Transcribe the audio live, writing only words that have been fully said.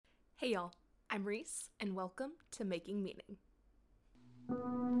Hey y'all, I'm Reese, and welcome to Making Meaning.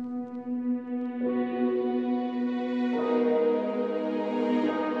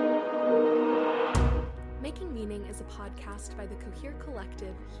 Making Meaning is a podcast by the Cohere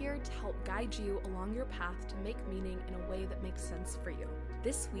Collective, here to help guide you along your path to make meaning in a way that makes sense for you.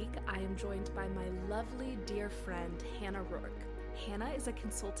 This week, I am joined by my lovely dear friend, Hannah Roark. Hannah is a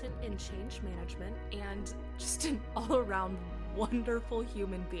consultant in change management and just an all-around wonderful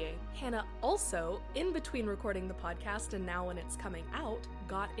human being. Hannah also, in between recording the podcast and now when it's coming out,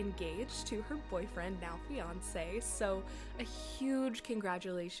 got engaged to her boyfriend, now fiance. So a huge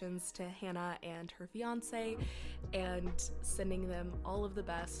congratulations to Hannah and her fiance, and sending them all of the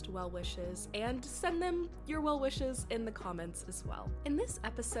best well wishes, and send them your well wishes in the comments as well. In this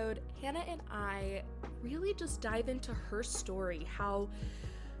episode, Hannah and I really just dive into her story, how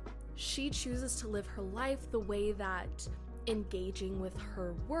she chooses to live her life the way that engaging with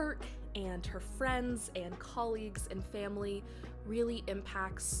her work and her friends and colleagues and family really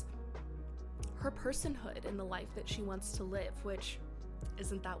impacts her personhood and the life that she wants to live, which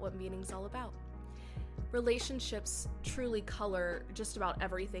isn't that what meaning's all about? Relationships truly color just about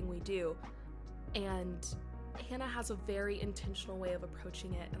everything we do, and Hannah has a very intentional way of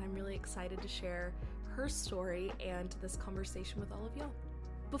approaching it, and I'm really excited to share her story and this conversation with all of y'all.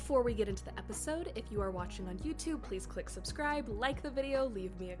 Before we get into the episode, if you are watching on YouTube, please click subscribe, like the video,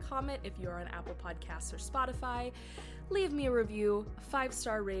 leave me a comment if you are on Apple Podcasts or Spotify, leave me a review, a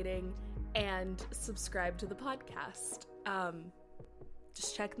 5-star rating, and subscribe to the podcast.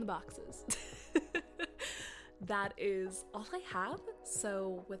 Just checking the boxes. That is all I have.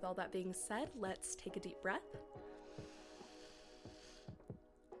 So with all that being said, let's take a deep breath.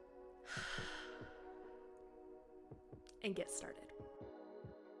 And get started.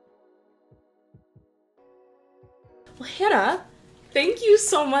 Well, Hannah, thank you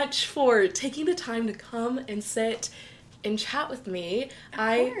so much for taking the time to come and sit and chat with me.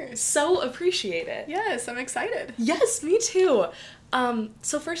 I so appreciate it. Yes, I'm excited. Yes, me too.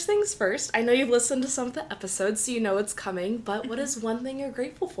 So first things first, I know you've listened to some of the episodes, so you know it's coming, but what is one thing you're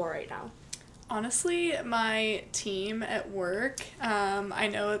grateful for right now? Honestly, my team at work. I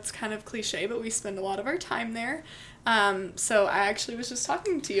know it's kind of cliche, but we spend a lot of our time there. So I actually was just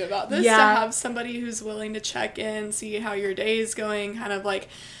talking to you about this, to have somebody who's willing to check in, see how your day is going, kind of like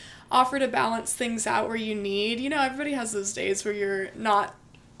offer to balance things out where you need. You know, everybody has those days where you're not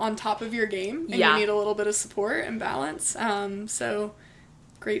on top of your game and you need a little bit of support and balance. So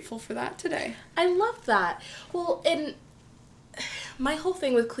grateful for that today. I love that. Well, and my whole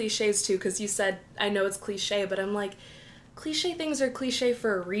thing with cliches too, because you said, I know it's cliche, but I'm like, cliche things are cliche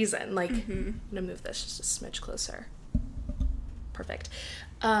for a reason. Like, I'm gonna move this just a smidge closer. Perfect.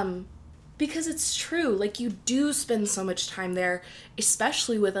 Because it's true. Like, you do spend so much time there,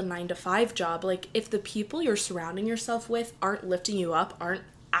 especially with a 9-to-5 job. Like, if the people you're surrounding yourself with aren't lifting you up, aren't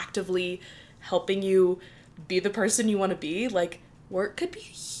actively helping you be the person you want to be, like, work could be a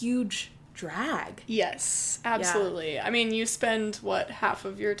huge drag. Yes, absolutely. Yeah. I mean, you spend, half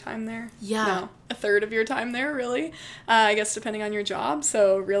of your time there? Yeah. No, a third of your time there, really? I guess depending on your job.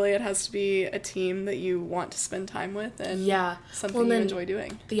 So really it has to be a team that you want to spend time with and something you enjoy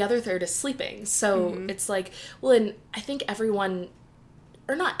doing. The other third is sleeping. So it's like, well, and I think everyone,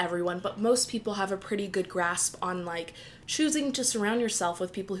 or not everyone, but most people have a pretty good grasp on, like, choosing to surround yourself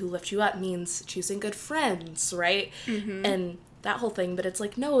with people who lift you up means choosing good friends, right? And that whole thing, but it's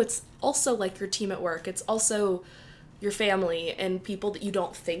like, no, it's also like your team at work. It's also your family and people that you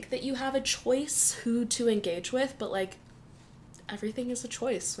don't think that you have a choice who to engage with, but, like, everything is a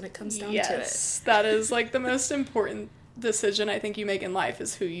choice when it comes down to it. Yes, that is, like, the most important decision I think you make in life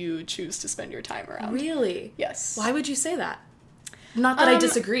is who you choose to spend your time around. Really? Yes. Why would you say that? Not that I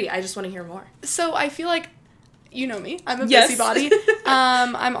disagree, I just want to hear more. So I feel like, you know me, I'm a busybody.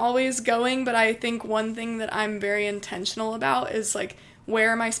 I'm always going, but I think one thing that I'm very intentional about is, like,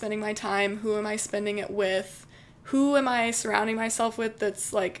 where am I spending my time? Who am I spending it with? Who am I surrounding myself with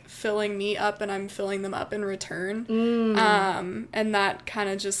that's, like, filling me up and I'm filling them up in return? And that kind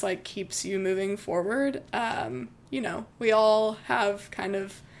of just, like, keeps you moving forward. You know, we all have kind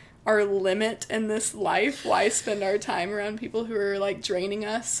of our limit in this life. Why spend our time around people who are, like, draining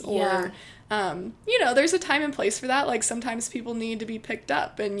us or... you know, there's a time and place for that. Like, sometimes people need to be picked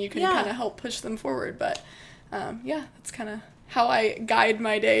up and you can kind of help push them forward. But, that's kind of how I guide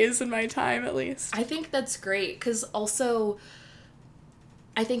my days and my time, at least. I think that's great, because also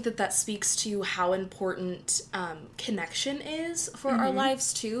I think that speaks to how important connection is for our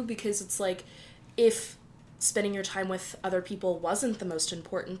lives, too, because it's like, if spending your time with other people wasn't the most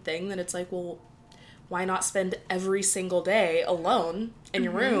important thing, then it's like, well, why not spend every single day alone in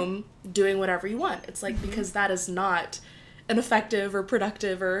your room doing whatever you want? It's like, because that is not an effective or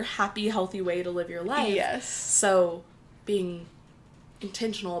productive or happy, healthy way to live your life. Yes. So being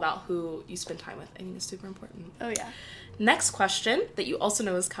intentional about who you spend time with, I think, is super important. Oh, yeah. Next question that you also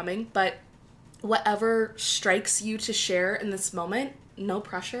know is coming, but whatever strikes you to share in this moment, no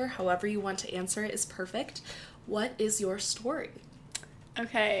pressure, however you want to answer it is perfect. What is your story?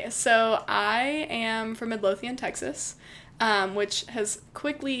 Okay, so I am from Midlothian, Texas, which has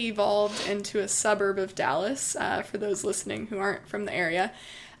quickly evolved into a suburb of Dallas, for those listening who aren't from the area.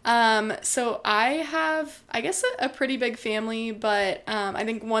 So I have, I guess, a pretty big family, but I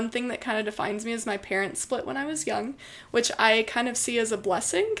think one thing that kind of defines me is my parents split when I was young, which I kind of see as a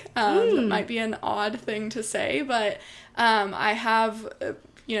blessing. That might be an odd thing to say, but I have...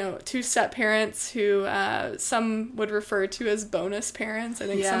 two step-parents who some would refer to as bonus parents. I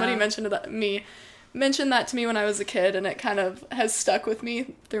think somebody mentioned that to me when I was a kid, and it kind of has stuck with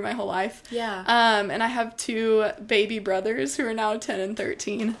me through my whole life. Yeah. And I have 2 baby brothers who are now 10 and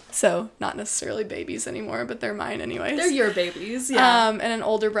 13, so not necessarily babies anymore, but they're mine anyways. They're your babies, yeah. And an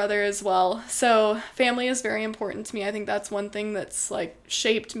older brother as well. So family is very important to me. I think that's one thing that's, like,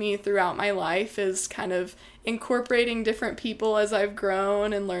 shaped me throughout my life, is kind of incorporating different people as I've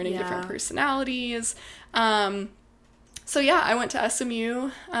grown and learning different personalities. So yeah, I went to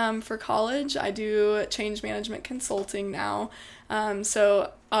SMU for college. I do change management consulting now.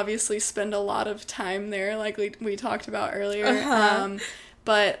 So obviously spend a lot of time there, like we talked about earlier.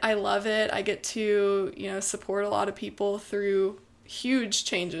 But I love it. I get to, support a lot of people through huge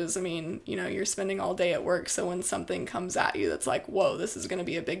changes. I mean, you're spending all day at work, so when something comes at you that's like, whoa, this is going to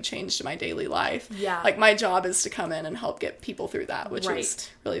be a big change to my daily life. Yeah. Like, my job is to come in and help get people through that, which is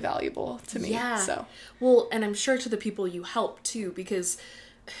really valuable to me. Yeah. So. Well, and I'm sure to the people you help, too, because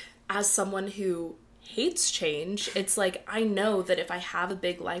as someone who hates change, it's like, I know that if I have a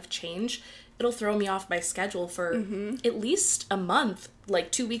big life change, it'll throw me off my schedule for at least a month,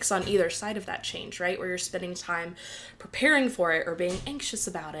 like 2 weeks on either side of that change, right? Where you're spending time preparing for it or being anxious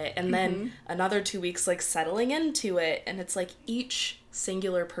about it. And then another 2 weeks, like, settling into it. And it's like each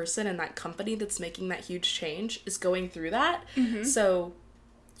singular person in that company that's making that huge change is going through that. So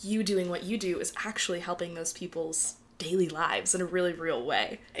you doing what you do is actually helping those people's daily lives in a really real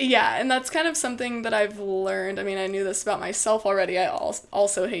way. Yeah, and that's kind of something that I've learned. I mean, I knew this about myself already. I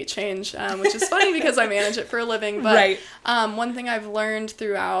also hate change, which is funny because I manage it for a living. But one thing I've learned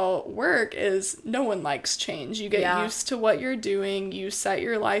throughout work is no one likes change. You get used to what you're doing. You set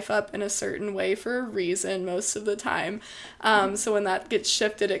your life up in a certain way for a reason most of the time. So when that gets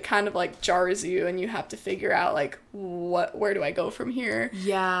shifted, it kind of like jars you, and you have to figure out like, where do I go from here?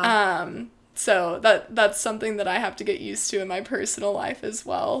 Yeah. So that's something that I have to get used to in my personal life as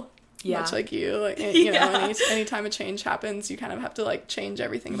well. Yeah. Much like you. Like, anytime a change happens, you kind of have to, like, change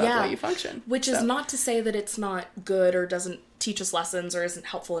everything about the way you function. Which is not to say that it's not good or doesn't teach us lessons or isn't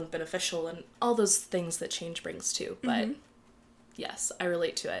helpful and beneficial and all those things that change brings too. But yes, I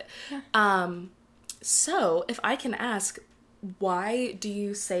relate to it. Yeah. So if I can ask, why do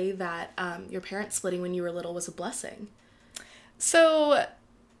you say that your parents splitting when you were little was a blessing? So...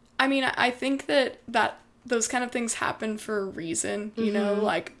 I mean, I think that those kind of things happen for a reason,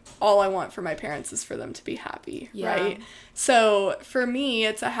 like, all I want for my parents is for them to be happy, right? So, for me,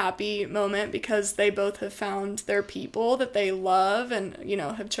 it's a happy moment because they both have found their people that they love and,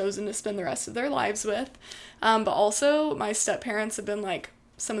 have chosen to spend the rest of their lives with. But also, my step-parents have been, like,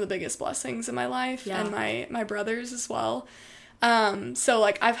 some of the biggest blessings in my life, and my brothers as well. So,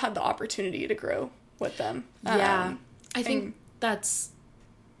 like, I've had the opportunity to grow with them. I think that's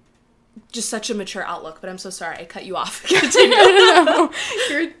just such a mature outlook, but I'm so sorry I cut you off. Continue. No,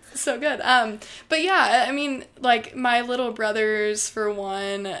 you're so good. But yeah, I mean, like, my little brothers, for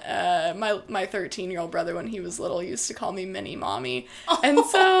one, my 13-year-old brother, when he was little, used to call me Mini Mommy. And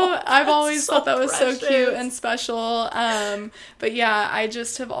so I've always thought that was so cute and special. But yeah, I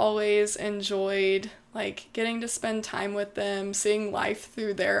just have always enjoyed, like, getting to spend time with them, seeing life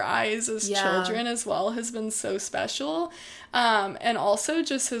through their eyes as children as well has been so special. And also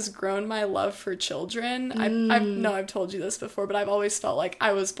just has grown my love for children. I know I've told you this before, but I've always felt like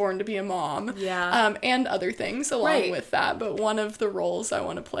I was born to be a mom. Yeah. And other things along with that, but one of the roles I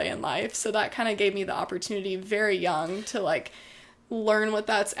want to play in life. So that kind of gave me the opportunity very young to, like, learn what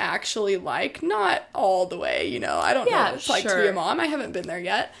that's actually like. Not all the way, you know. I don't know what it's like to be a mom. I haven't been there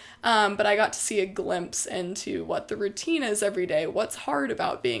yet. But I got to see a glimpse into what the routine is every day, what's hard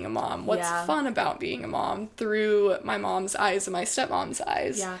about being a mom, what's fun about being a mom through my mom's eyes and my stepmom's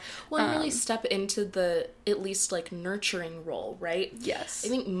eyes. Yeah. Well, and really step into the, at least, like, nurturing role, right? Yes. I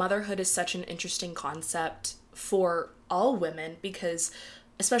think motherhood is such an interesting concept for all women because,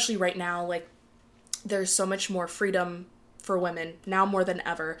 especially right now, like, there's so much more freedom for women, now more than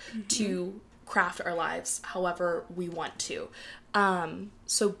ever, to craft our lives however we want to.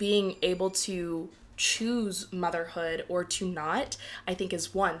 So being able to choose motherhood or to not, I think is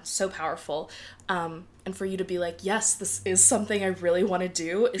so powerful. And for you to be like, yes, this is something I really want to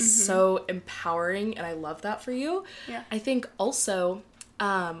do is so empowering. And I love that for you. Yeah. I think also,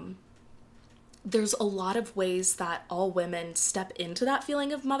 there's a lot of ways that all women step into that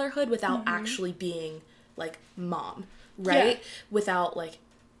feeling of motherhood without actually being like mom, right? Yeah. Without like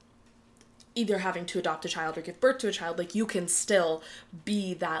either having to adopt a child or give birth to a child, like you can still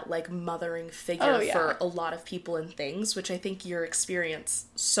be that like mothering figure for a lot of people and things, which I think your experience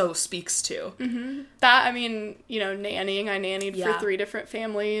so speaks to. That, I mean, you know, nannying, I nannied for 3 different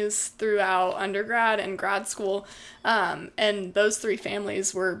families throughout undergrad and grad school. And those 3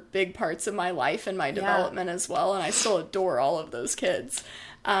 families were big parts of my life and my development as well. And I still adore all of those kids.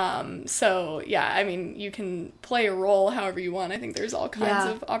 So yeah, I mean, you can play a role however you want. I think there's all kinds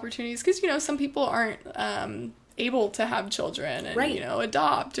of opportunities because, you know, some people aren't, able to have children and, you know,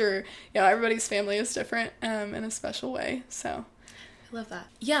 adopt or, you know, everybody's family is different, in a special way. So I love that.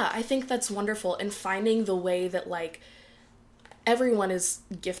 Yeah. I think that's wonderful. And finding the way that like everyone is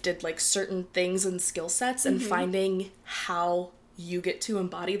gifted like certain things and skill sets and finding how you get to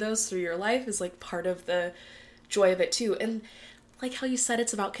embody those through your life is like part of the joy of it too. And like how you said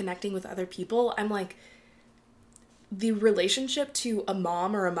it's about connecting with other people, I'm like, the relationship to a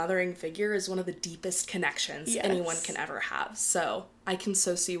mom or a mothering figure is one of the deepest connections anyone can ever have. So I can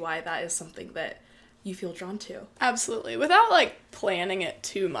so see why that is something that you feel drawn to. Absolutely. Without, like, planning it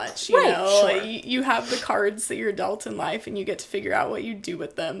too much, you know? Sure. Like, you have the cards that you're dealt in life, and you get to figure out what you do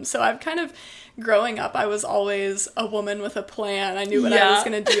with them. So I've kind of, growing up, I was always a woman with a plan. I knew what I was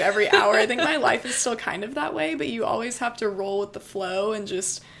going to do every hour. I think my life is still kind of that way, but you always have to roll with the flow and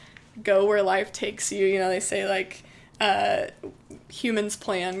just go where life takes you. You know, they say, like, humans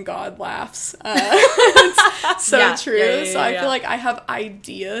plan, God laughs. It's so true. So I feel like I have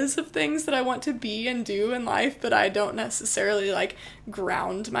ideas of things that I want to be and do in life, but I don't necessarily like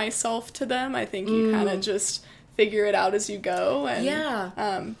ground myself to them. I think you kind of just figure it out as you go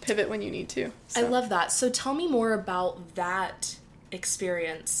and pivot when you need to. So. I love that. So tell me more about that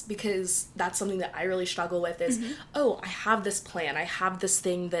experience, because that's something that I really struggle with is, I have this plan. I have this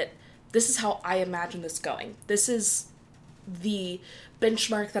thing that this is how I imagine this going. This is the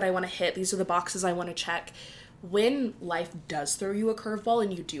benchmark that I want to hit. These are the boxes I want to check. When life does throw you a curveball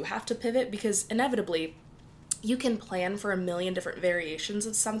and you do have to pivot, because inevitably you can plan for a million different variations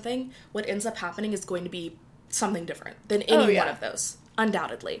of something, what ends up happening is going to be something different than any one of those,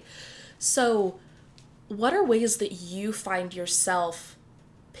 undoubtedly. So what are ways that you find yourself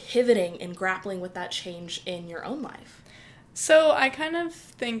pivoting and grappling with that change in your own life? So I kind of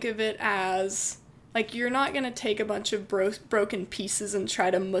think of it as, like, you're not going to take a bunch of broken pieces and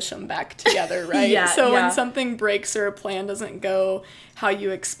try to mush them back together, right? So when something breaks or a plan doesn't go how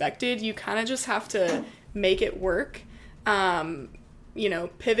you expected, you kind of just have to make it work, you know,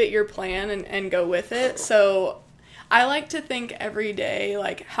 pivot your plan and go with it. So I like to think every day,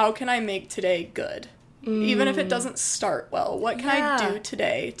 like, how can I make today good? Even if it doesn't start well, what can I do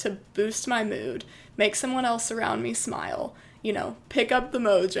today to boost my mood, make someone else around me smile, you know, pick up the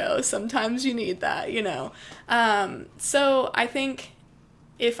mojo. Sometimes you need that, you know. So I think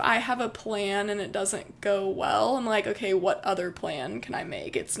if I have a plan and it doesn't go well, I'm like, okay, what other plan can I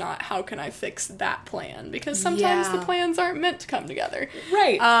make? It's not, how can I fix that plan? Because sometimes the plans aren't meant to come together.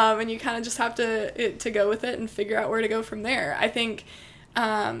 Right. And you kind of just have to go with it and figure out where to go from there. I think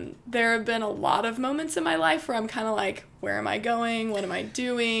there have been a lot of moments in my life where I'm kind of like, where am I going? What am I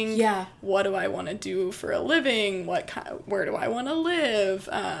doing? Yeah. What do I want to do for a living? Where do I want to live?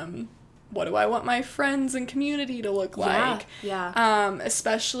 What do I want my friends and community to look like? Yeah.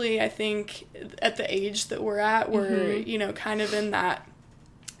 Especially, I think, at the age that we're at, we're, you know, kind of in that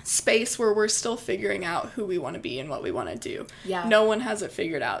space where we're still figuring out who we want to be and what we want to do. Yeah. No one has it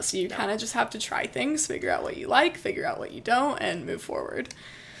figured out. So you kind of just have to try things, figure out what you like, figure out what you don't, and move forward.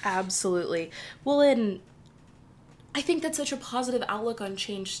 Absolutely. Well, and I think that's such a positive outlook on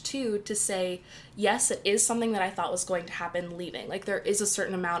change, too, to say, yes, it is something that I thought was going to happen leaving. Like, there is a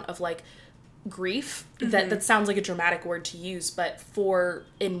certain amount of, like, grief, that sounds like a dramatic word to use, but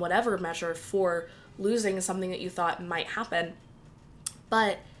in whatever measure, for losing something that you thought might happen.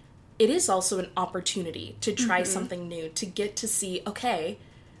 But it is also an opportunity to try something new, to get to see, okay,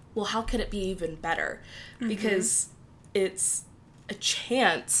 well, how could it be even better? Because it's a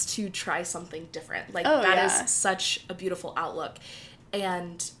chance to try something different. Like, that is such a beautiful outlook.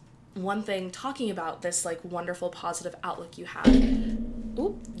 And one thing, talking about this, like, wonderful, positive outlook you have,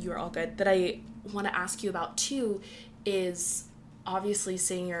 you're all good, that I want to ask you about, too, is obviously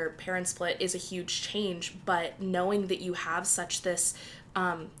seeing your parents split is a huge change, but knowing that you have such this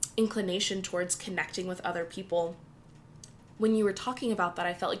inclination towards connecting with other people, when you were talking about that,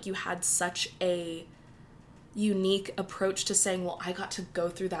 I felt like you had such a unique approach to saying, well, I got to go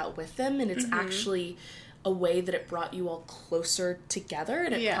through that with them, and it's actually a way that it brought you all closer together,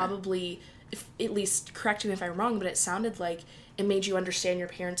 and it probably, at least correct me if I'm wrong, but it sounded like it made you understand your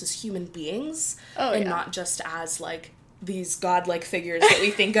parents as human beings, and not just as, like, these godlike figures that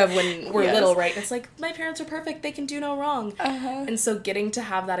we think of when we're little, right? It's like, my parents are perfect, they can do no wrong. And so getting to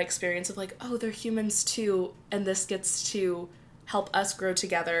have that experience of, like, oh, they're humans too, and this gets to help us grow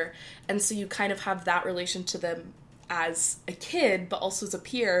together. And so you kind of have that relation to them as a kid, but also as a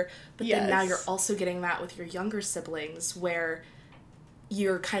peer. But then now you're also getting that with your younger siblings, where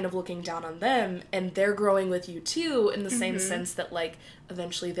you're kind of looking down on them, and they're growing with you too, in the same sense that, like,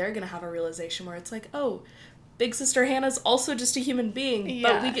 eventually they're going to have a realization where it's like, oh, big sister Hannah's also just a human being,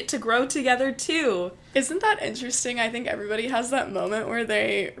 but we get to grow together too. Isn't that interesting? I think everybody has that moment where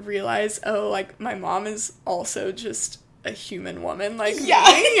they realize, oh, like, my mom is also just a human woman, like me,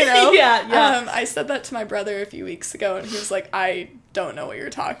 you know? I said that to my brother a few weeks ago, and he was like, I don't know what you're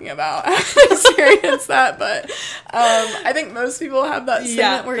talking about. I haven't experienced that, but I think most people have that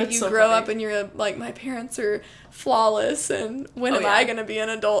sentiment where you grow up and you're like, my parents are flawless, and when am I going to be an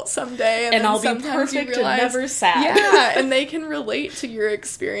adult someday? And I'll be perfect and never sad. Yeah, and they can relate to your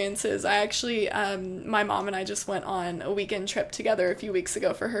experiences. I actually, my mom and I just went on a weekend trip together a few weeks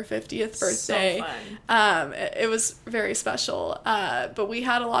ago for her 50th birthday. So fun. It was very special, but we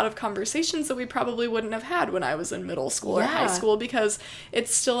had a lot of conversations that we probably wouldn't have had when I was in middle school or high school, because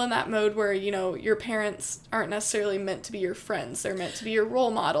it's still in that mode where, you know, your parents aren't necessarily meant to be your friends. They're meant to be your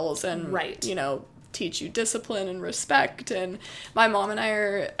role models and, you know, teach you discipline and respect. And my mom and I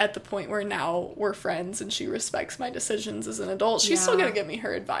are at the point where now we're friends, and she respects my decisions as an adult. She's still gonna give me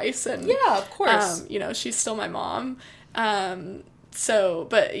her advice, and of course, you know, she's still my mom. So,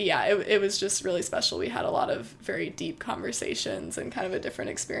 but yeah, it was just really special. We had a lot of very deep conversations and kind of a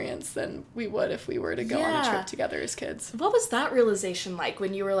different experience than we would if we were to go on a trip together as kids. What was that realization like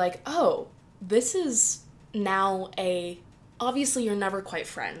when you were like, oh, this is now obviously you're never quite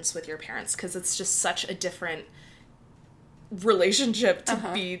friends with your parents, because it's just such a different relationship to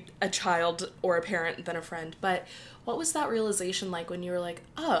be a child or a parent than a friend. But what was that realization like when you were like,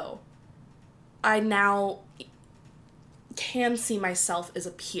 oh, I now can see myself as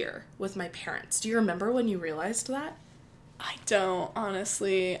a peer with my parents? Do you remember when you realized that? I don't,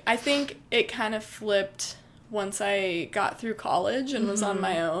 honestly. I think it kind of flipped once I got through college and was on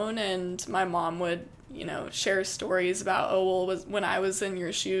my own, and my mom would, you know, share stories about, oh, well, when I was in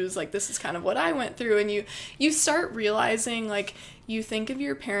your shoes, like, this is kind of what I went through. And you start realizing, like, you think of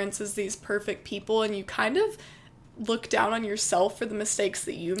your parents as these perfect people, and you kind of look down on yourself for the mistakes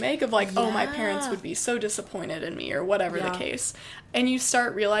that you make of, like, oh, my parents would be so disappointed in me, or whatever the case. And you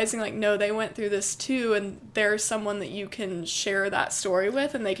start realizing, like, no, they went through this too, and there's someone that you can share that story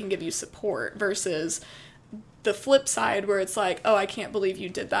with, and they can give you support, versus the flip side where it's like, oh, I can't believe you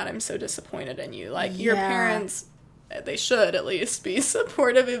did that, I'm so disappointed in you. Like, your parents, they should at least be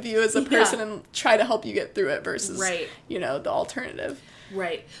supportive of you as a person and try to help you get through it, versus, you know, the alternative.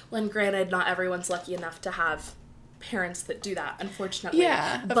 Right. Well, and granted, not everyone's lucky enough to have parents that do that, unfortunately.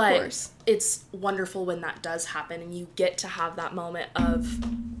 Yeah, of course. It's wonderful when that does happen, and you get to have that moment of,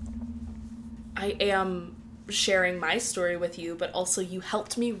 I am sharing my story with you, but also you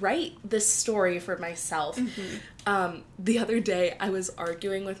helped me write this story for myself. The other day I was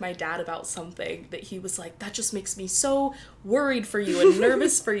arguing with my dad about something that he was like, that just makes me so worried for you and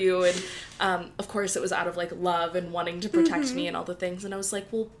nervous for you, and of course it was out of, like, love and wanting to protect me and all the things, and I was like,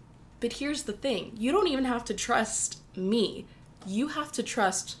 well, but here's the thing, you don't even have to trust me, you have to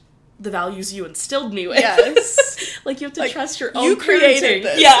trust the values you instilled me with. Yes. Like, you have to trust your own You created parenting.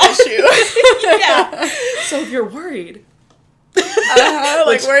 this issue. So if you're worried,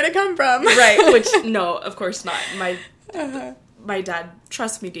 like, where'd it come from? Right, which, no, of course not. My dad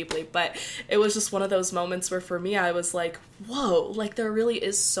trusts me deeply, but it was just one of those moments where, for me, I was like, whoa, like, there really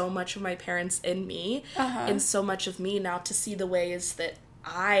is so much of my parents in me, and so much of me now to see the ways that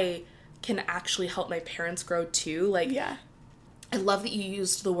I can actually help my parents grow too. Like, yeah. I love that you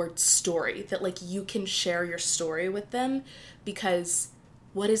used the word story, that like you can share your story with them, because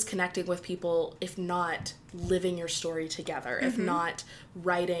what is connecting with people if not living your story together, if not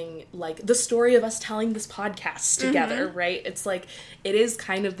writing like the story of us telling this podcast together, right? It's like, it is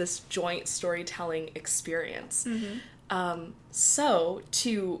kind of this joint storytelling experience. So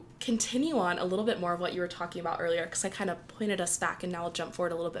to continue on a little bit more of what you were talking about earlier, because I kind of pointed us back and now I'll jump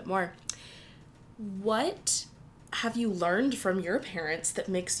forward a little bit more. What have you learned from your parents that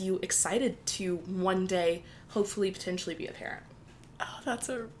makes you excited to one day hopefully potentially be a parent? Oh, that's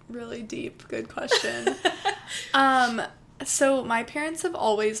a really deep, good question. So my parents have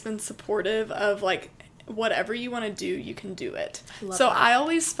always been supportive of, like, whatever you want to do, you can do it. I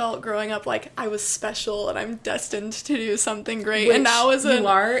always felt growing up like I was special and I'm destined to do something great. Which and now as you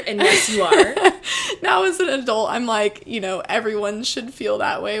are, and yes, you are. Now as an adult, I'm like, everyone should feel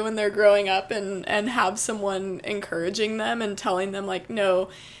that way when they're growing up and have someone encouraging them and telling them, like, no,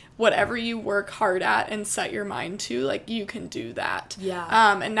 whatever you work hard at and set your mind to, like, you can do that.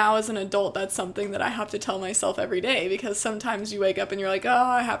 Yeah. And now as an adult, that's something that I have to tell myself every day, because sometimes you wake up and you're like, oh,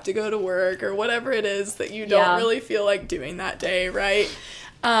 I have to go to work, or whatever it is that you don't really feel like doing that day, right?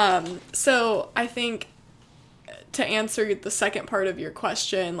 So I think to answer the second part of your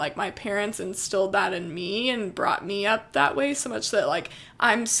question, like, my parents instilled that in me and brought me up that way so much that, like,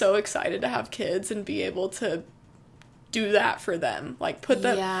 I'm so excited to have kids and be able to do that for them, like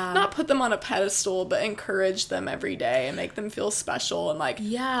not put them on a pedestal, but encourage them every day and make them feel special, and like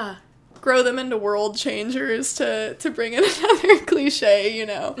grow them into world changers, to bring in another cliche,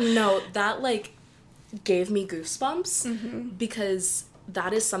 No, that like gave me goosebumps, because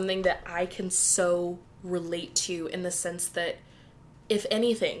that is something that I can so relate to, in the sense that if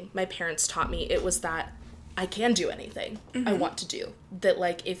anything my parents taught me, it was that I can do anything I want to do, that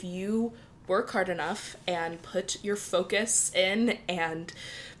like if you work hard enough and put your focus in and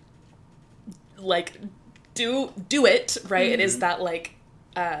like do it, right? It is that like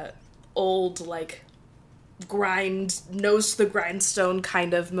old like nose to the grindstone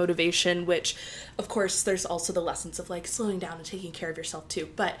kind of motivation, which of course there's also the lessons of like slowing down and taking care of yourself too,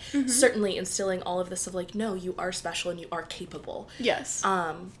 but certainly instilling all of this of like, no, you are special and you are capable. Yes.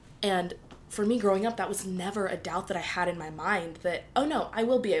 And for me growing up, that was never a doubt that I had in my mind, that, oh no, I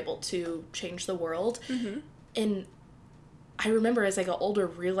will be able to change the world. And I remember as I got older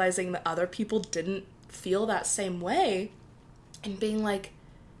realizing that other people didn't feel that same way, and being like,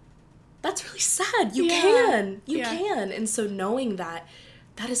 that's really sad. You can. And so knowing that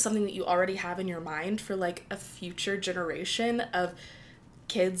that is something that you already have in your mind for like a future generation of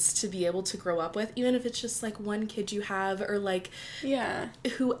kids to be able to grow up with, even if it's just like one kid you have, or like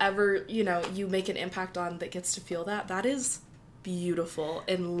whoever you make an impact on that gets to feel that is beautiful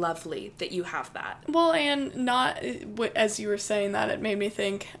and lovely that you have that. Well, and not, as you were saying that, it made me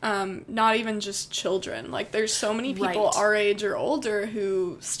think, not even just children, like there's so many people our age or older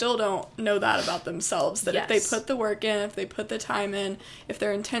who still don't know that about themselves, that if they put the work in, if they put the time in, if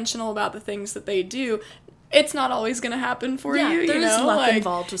they're intentional about the things that they do, it's not always going to happen for you, there's luck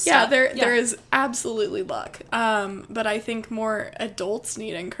involved with stuff. There is absolutely luck. But I think more adults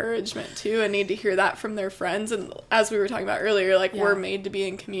need encouragement too, and need to hear that from their friends. And as we were talking about earlier, like we're made to be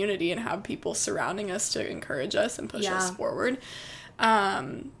in community and have people surrounding us to encourage us and push us forward.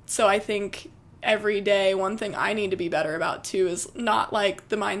 So I think every day, one thing I need to be better about too is not like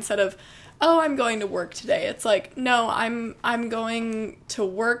the mindset of, oh, I'm going to work today. It's like, no, I'm going to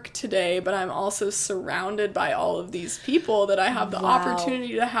work today, but I'm also surrounded by all of these people that I have the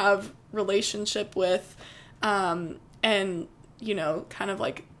opportunity to have relationship with, and, kind of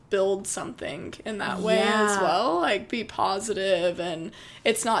like build something in that way as well. Like, be positive, and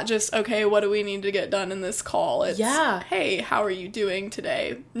it's not just, okay, what do we need to get done in this call? It's, hey, how are you doing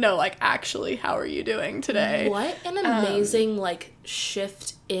today? No, like, actually, how are you doing today? What an amazing,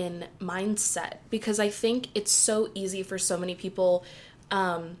 shift in mindset, because I think it's so easy for so many people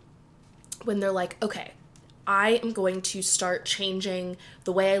when they're like, okay, I am going to start changing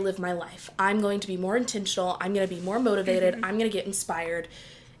the way I live my life. I'm going to be more intentional. I'm going to be more motivated. I'm going to get inspired.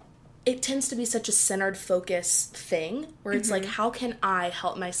 It tends to be such a centered focus thing where it's like, how can I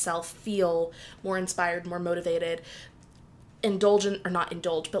help myself feel more inspired, more motivated,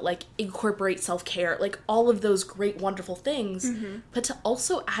 like incorporate self-care, like all of those great, wonderful things, but to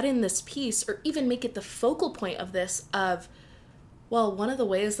also add in this piece, or even make it the focal point of this of, well, one of the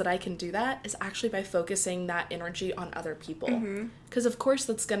ways that I can do that is actually by focusing that energy on other people. Because of course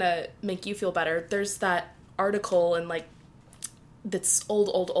that's gonna make you feel better. There's that article, and like, that's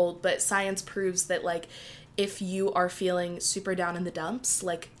old, but science proves that like if you are feeling super down in the dumps,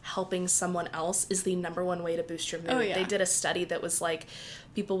 like helping someone else is the number one way to boost your mood. Oh, yeah. They did a study that was like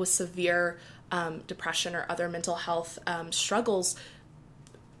people with severe depression or other mental health struggles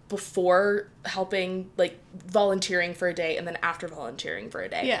before helping, like volunteering for a day and then after volunteering for a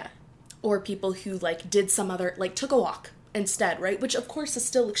day. Yeah. Or people who like did some other, like took a walk instead, right? Which of course is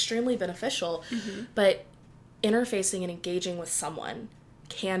still extremely beneficial, but interfacing and engaging with someone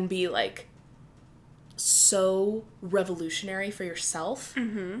can be like so revolutionary for yourself,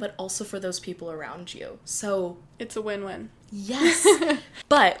 but also for those people around you. So it's a win-win. Yes.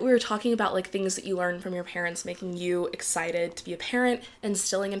 But we were talking about like things that you learn from your parents, making you excited to be a parent,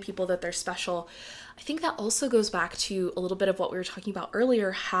 instilling in people that they're special. I think that also goes back to a little bit of what we were talking about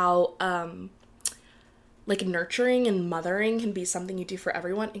earlier, how like nurturing and mothering can be something you do for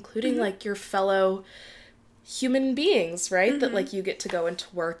everyone, including like your fellow human beings, right? That like you get to go into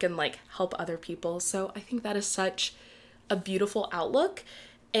work and like help other people. So I think that is such a beautiful outlook.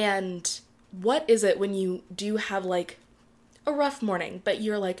 And what is it when you do have like a rough morning, but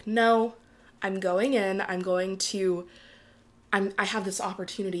you're like, no, I'm going in, I have this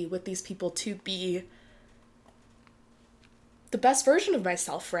opportunity with these people to be the best version of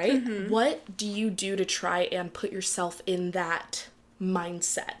myself, right? What do you do to try and put yourself in that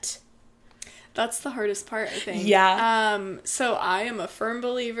mindset? That's the hardest part, I think. Yeah. So I am a firm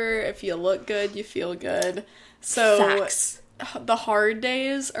believer, if you look good, you feel good. So Facts. The hard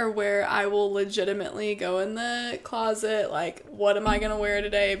days are where I will legitimately go in the closet, like, what am I gonna wear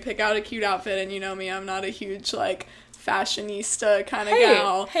today? Pick out a cute outfit, and you know me, I'm not a huge, like, fashionista kind of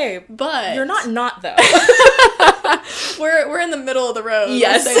gal. Hey, but you're not though. we're in the middle of the road.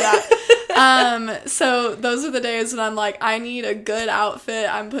 Yes. Let's say that. So those are the days when I'm like, I need a good outfit.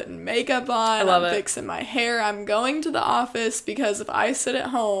 I'm putting makeup on. I'm fixing my hair. I'm going to the office because if I sit at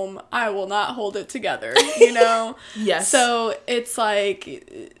home, I will not hold it together, you know? Yes. So it's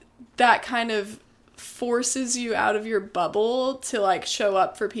like that kind of forces you out of your bubble to like show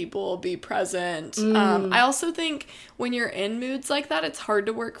up for people, be present. I also think when you're in moods like that, it's hard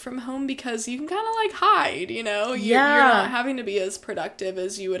to work from home because you can kind of like hide, you know? You're not having to be as productive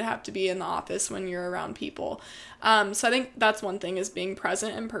as you would have to be in the office when you're around people. So I think that's one thing, is being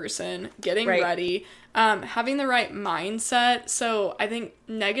present in person, getting ready, having the right mindset. So I think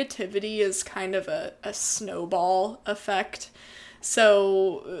negativity is kind of a snowball effect.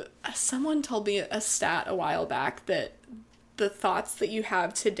 So someone told me a stat a while back that the thoughts that you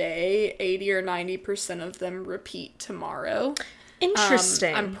have today, 80 or 90% of them repeat tomorrow.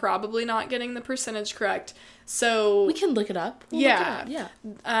 Interesting. I'm probably not getting the percentage correct. So we can look it up. We'll look it up.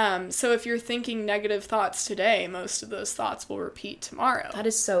 Yeah. So if you're thinking negative thoughts today, most of those thoughts will repeat tomorrow. That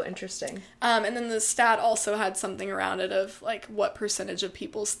is so interesting. And then the stat also had something around it of like what percentage of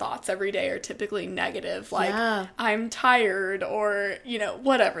people's thoughts every day are typically negative, like I'm tired, or, you know,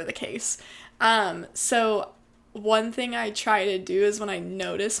 whatever the case. So one thing I try to do is when I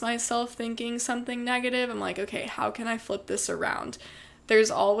notice myself thinking something negative, I'm like, okay, how can I flip this around?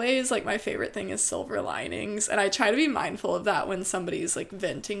 There's always, like, my favorite thing is silver linings, and I try to be mindful of that when somebody's, like,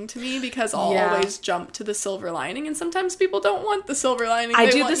 venting to me, because I'll always jump to the silver lining, and sometimes people don't want the silver lining. I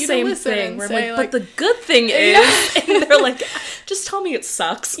do the same thing, where I'm like, but the good thing is, and they're like, just tell me it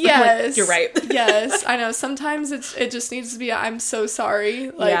sucks. Yes. Like, you're right. Yes, I know. Sometimes it just needs to be, I'm so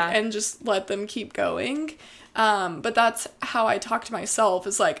sorry, like, and just let them keep going. But that's how I talk to myself,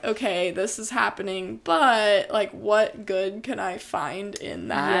 is like, okay, this is happening, but like, what good can I find in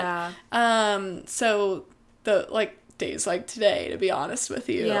that? So the, like, days like today, to be honest with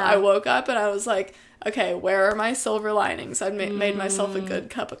you, I woke up and I was like, okay, where are my silver linings? I made myself a good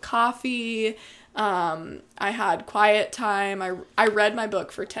cup of coffee. I had quiet time. I read my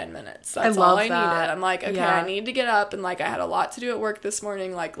book for 10 minutes. That's all I needed. I'm like, okay, I need to get up, and like, I had a lot to do at work this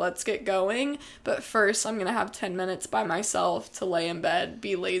morning. Like, let's get going. But first, I'm going to have 10 minutes by myself to lay in bed,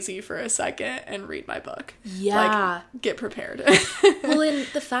 be lazy for a second, and read my book. Yeah. Like, get prepared. Well, and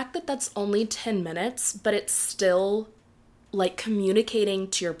the fact that that's only 10 minutes, but it's still like communicating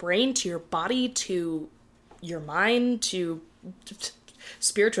to your brain, to your body, to your mind, to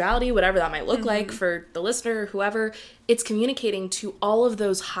spirituality, whatever that might look like for the listener, whoever, it's communicating to all of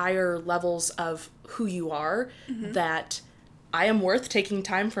those higher levels of who you are, that I am worth taking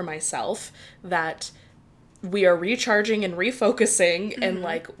time for myself, that we are recharging and refocusing, and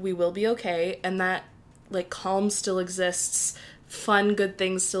like, we will be okay, and that like calm still exists, fun, good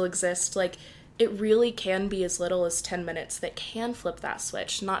things still exist. Like, it really can be as little as 10 minutes that can flip that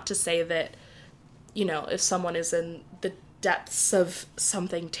switch. Not to say that, you know, if someone is in the depths of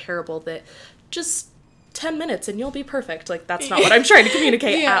something terrible, that just 10 minutes and you'll be perfect. Like, that's not what I'm trying to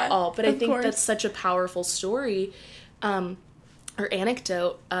communicate at all. But I think that's such a powerful story, or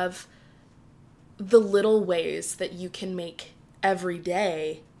anecdote of the little ways that you can make every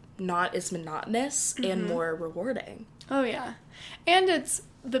day not as monotonous and more rewarding. Oh, yeah. And it's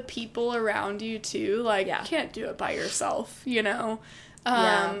the people around you, too. Like, you can't do it by yourself, you know?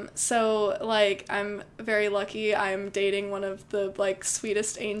 So, like, I'm very lucky. I'm dating one of the, like,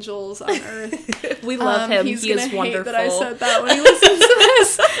 sweetest angels on earth. We love him. He is wonderful. Hate that I said that when he listens to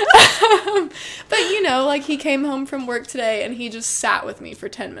this. But, you know, like, he came home from work today and he just sat with me for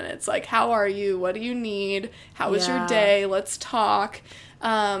 10 minutes. Like, how are you? What do you need? How was your day? Let's talk.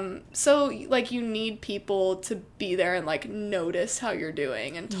 So, like, you need people to be there and, like, notice how you're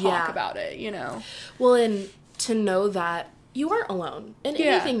doing and talk about it, you know? Well, and to know that you aren't alone in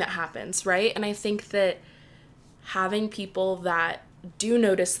anything that happens, right? And I think that having people that do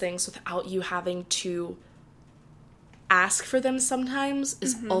notice things without you having to ask for them sometimes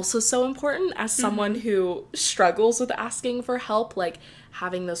is also so important as someone who struggles with asking for help. Like,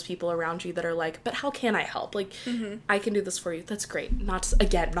 having those people around you that are like, but how can I help? Like, I can do this for you. That's great. Not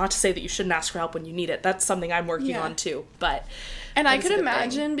to say that you shouldn't ask for help when you need it. That's something I'm working on too. But and I could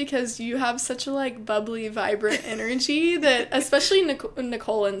imagine because you have such a, like, bubbly, vibrant energy that, especially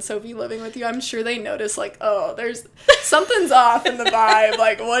Nicole and Sophie living with you, I'm sure they notice, like, oh, there's something's off in the vibe.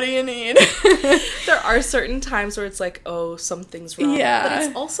 Like, what do you need? There are certain times where it's like, oh, something's wrong. Yeah. But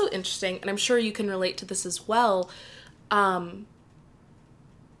it's also interesting, and I'm sure you can relate to this as well, because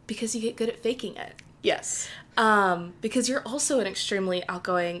you get good at faking it. Yes. Because you're also an extremely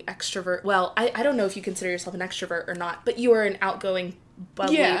outgoing extrovert. Well, I don't know if you consider yourself an extrovert or not, but you are an outgoing,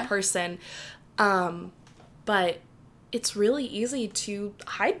 bubbly person. But it's really easy to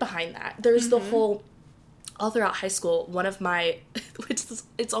hide behind that. There's the whole, all throughout high school, one of my,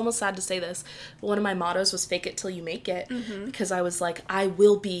 it's almost sad to say this, but one of my mottos was fake it till you make it, because I was like, I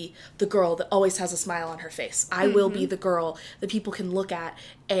will be the girl that always has a smile on her face. I will be the girl that people can look at,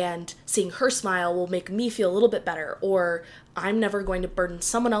 and seeing her smile will make me feel a little bit better, or I'm never going to burden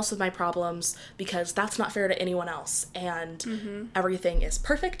someone else with my problems because that's not fair to anyone else, and everything is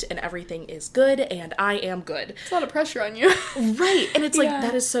perfect and everything is good and I am good. It's a lot of pressure on you. Right. And it's like,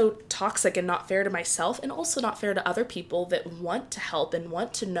 that is so toxic and not fair to myself, and also not fair to other people that want to help and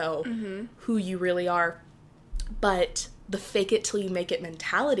want to know who you really are. But the fake it till you make it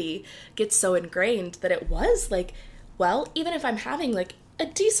mentality gets so ingrained that it was like, well, even if I'm having like a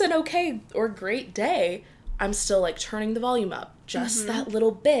decent, okay, or great day, I'm still, like, turning the volume up just that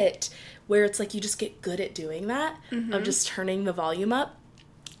little bit, where it's like you just get good at doing that, of just turning the volume up,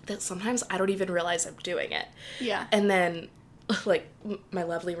 that sometimes I don't even realize I'm doing it. Yeah. And then, like, my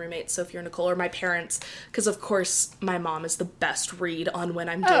lovely roommate, Sophie or Nicole, or my parents, because, of course, my mom is the best read on when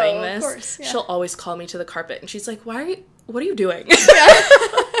I'm doing this. Of course, She'll always call me to the carpet, and she's like, what are you doing?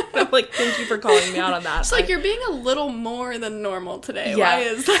 I'm like, thank you for calling me out on that. It's like, you're being a little more than normal today. Yeah. Why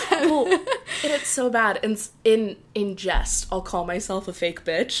is that? Well, and it's so bad. And in jest, I'll call myself a fake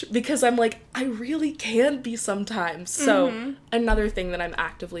bitch, because I'm like, I really can be sometimes. So another thing that I'm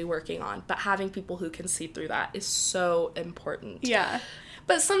actively working on, but having people who can see through that is so important. Yeah.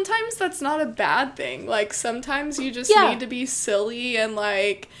 But sometimes that's not a bad thing. Like, sometimes you just need to be silly, and,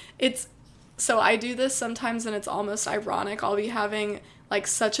 like, so I do this sometimes, and it's almost ironic. I'll be having, like,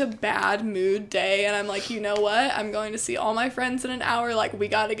 such a bad mood day, and I'm like, you know what? I'm going to see all my friends in an hour. Like, we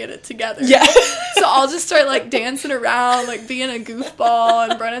gotta get it together. Yeah. So I'll just start, like, dancing around, like, being a goofball,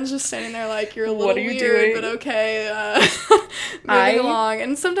 and Brennan's just standing there like, you're a little weird, doing? But okay, moving along.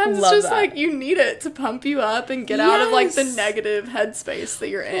 And sometimes it's just, like, you need it to pump you up and get out of, like, the negative headspace that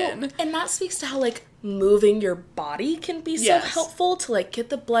you're in. And that speaks to how, like, moving your body can be so helpful to, like, get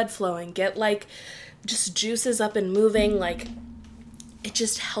the blood flowing, get, like, just juices up and moving, like, it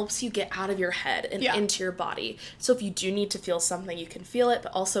just helps you get out of your head and into your body. So if you do need to feel something, you can feel it,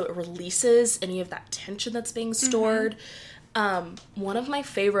 but also it releases any of that tension that's being stored. One of my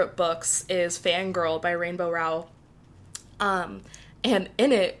favorite books is Fangirl by Rainbow Rowell. And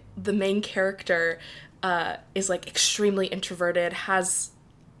in it, the main character is, like, extremely introverted, has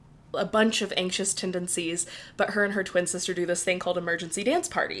a bunch of anxious tendencies, but her and her twin sister do this thing called emergency dance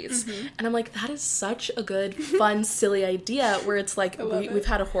parties. And I'm like, that is such a good, fun, silly idea, where it's like, we've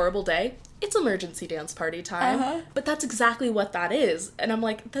had a horrible day, it's emergency dance party time, but that's exactly what that is. And I'm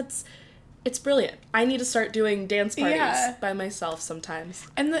like, it's brilliant. I need to start doing dance parties by myself sometimes.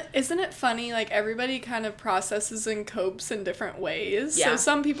 And isn't it funny, like, everybody kind of processes and copes in different ways. So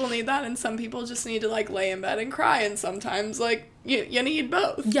some people need that, and some people just need to, like, lay in bed and cry, and sometimes, like, you need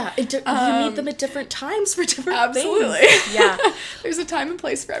both. Yeah, you need them at different times for different things. Absolutely. Yeah. There's a time and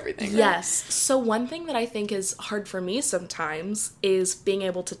place for everything. Right? Yes. So one thing that I think is hard for me sometimes is being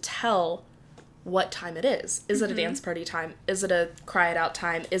able to tell what time it is. Is it a dance party time? Is it a cry it out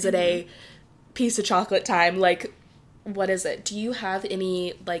time? Is it a piece of chocolate time? Like, what is it? Do you have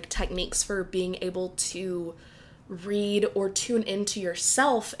any, like, techniques for being able to read or tune into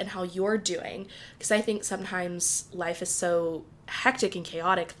yourself and how you're doing? Because I think sometimes life is so hectic and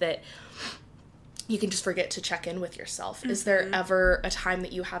chaotic that you can just forget to check in with yourself. Is there ever a time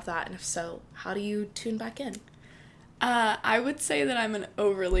that you have that? And if so, how do you tune back in? I would say that I'm an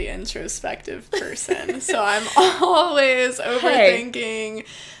overly introspective person. So I'm always overthinking.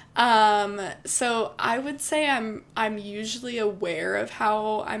 So I would say I'm usually aware of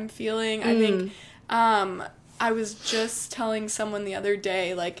how I'm feeling. I think, I was just telling someone the other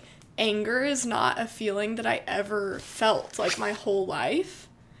day, like, anger is not a feeling that I ever felt, like, my whole life.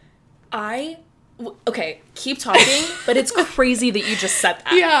 Okay, keep talking, but it's crazy that you just said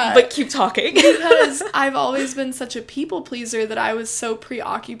that. Yeah. But keep talking. Because I've always been such a people pleaser that I was so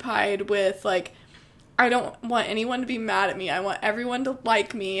preoccupied with, like, I don't want anyone to be mad at me. I want everyone to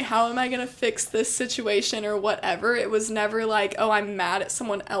like me. How am I going to fix this situation or whatever? It was never like, oh, I'm mad at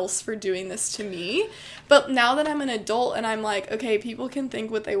someone else for doing this to me. But now that I'm an adult and I'm like, okay, people can think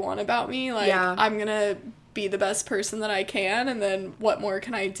what they want about me. Like, I'm going to be the best person that I can. And then what more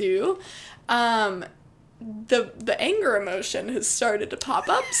can I do? The anger emotion has started to pop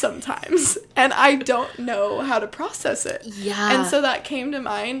up sometimes, and I don't know how to process it. Yeah. And so that came to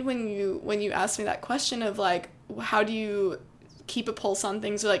mind when you asked me that question of, like, how do you keep a pulse on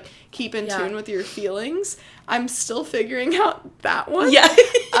things or, like, keep in tune with your feelings? I'm still figuring out that one. Yeah.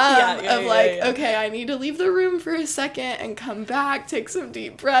 Okay, I need to leave the room for a second and come back, take some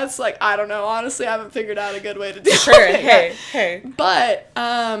deep breaths. Like, I don't know. Honestly, I haven't figured out a good way to do it. Hey. But,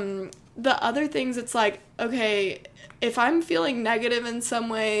 the other things, it's like, okay, if I'm feeling negative in some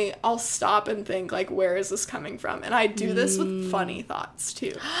way, I'll stop and think, like, where is this coming from? And I do this with funny thoughts,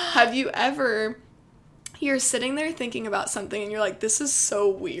 too. Have you ever... You're sitting there thinking about something and you're like, this is so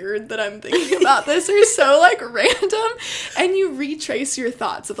weird that I'm thinking about this, or so, like, random, and you retrace your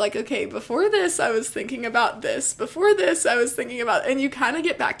thoughts of, like, okay, before this I was thinking about this, before this I was thinking about, and you kind of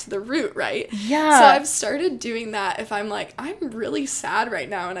get back to the root, right? Yeah. So I've started doing that if I'm like, I'm really sad right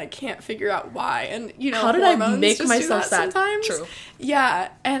now and I can't figure out why, and, you know, how did hormones I make just myself do that sad? sometimes. True. Yeah,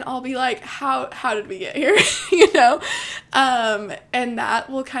 and I'll be like, how did we get here? You know? And that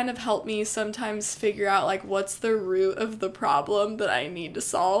will kind of help me sometimes figure out, like, what's the root of the problem that I need to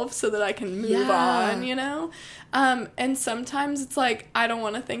solve so that I can move on, you know? And sometimes it's like, I don't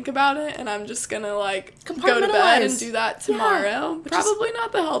want to think about it and I'm just gonna, like, go to bed and do that tomorrow. Yeah, probably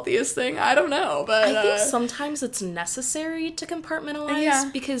not the healthiest thing. I don't know, but I think sometimes it's necessary to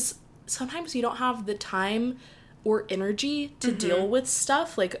compartmentalize because sometimes you don't have the time or energy to deal with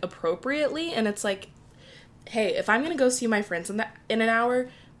stuff, like, appropriately, and it's like, hey, if I'm gonna go see my friends in an hour,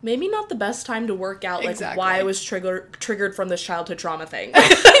 maybe not the best time to work out, like, why I was triggered from this childhood trauma thing.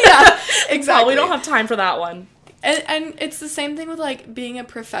 Yeah, exactly. We don't have time for that one. And it's the same thing with, like, being a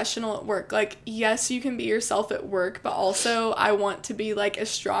professional at work. Like, yes, you can be yourself at work, but also I want to be, like, a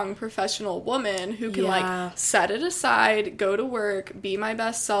strong professional woman who can, like, set it aside, go to work, be my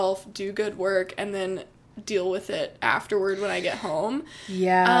best self, do good work, and then deal with it afterward when I get home.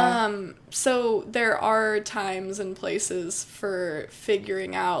 So there are times and places for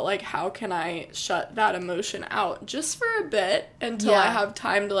figuring out, like, how can I shut that emotion out just for a bit until I have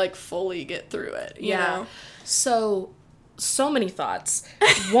time to, like, fully get through it, you know? So many thoughts.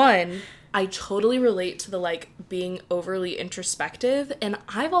 One, I totally relate to the, like, being overly introspective, and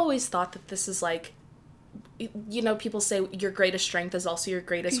I've always thought that this is, like, you know, people say your greatest strength is also your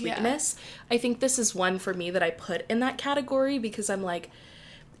greatest weakness. I think this is one for me that I put in that category because I'm like,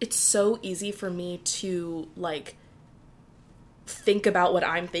 it's so easy for me to, like, think about what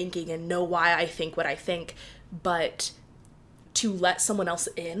I'm thinking and know why I think what I think, but to let someone else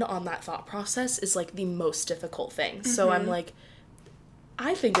in on that thought process is, like, the most difficult thing. So I'm like,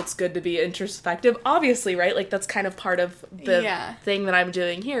 I think it's good to be introspective, obviously, right? Like, that's kind of part of the thing that I'm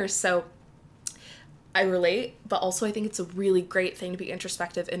doing here. So I relate, but also I think it's a really great thing to be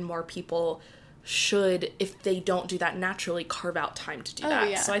introspective, and more people should, if they don't do that naturally, carve out time to do that.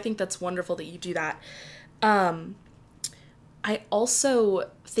 Yeah. So I think that's wonderful that you do that. I also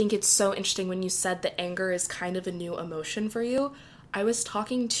think it's so interesting when you said that anger is kind of a new emotion for you. I was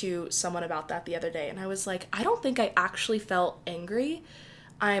talking to someone about that the other day, and I was like, I don't think I actually felt angry.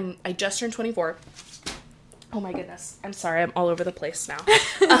 I just turned 24. Oh my goodness. I'm sorry, I'm all over the place now.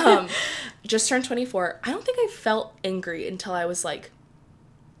 just turned 24. I don't think I felt angry until I was, like,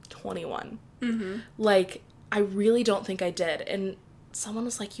 21. Mm-hmm. Like, I really don't think I did. And someone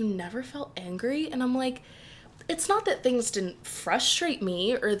was like, you never felt angry? And I'm like, it's not that things didn't frustrate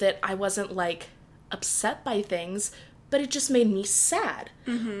me or that I wasn't, like, upset by things, but it just made me sad.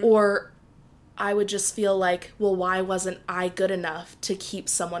 Mm-hmm. Or I would just feel like, well, why wasn't I good enough to keep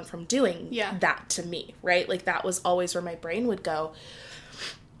someone from doing that to me, right? Like, that was always where my brain would go.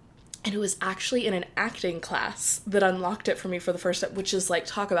 And it was actually in an acting class that unlocked it for me for the first time, which is, like,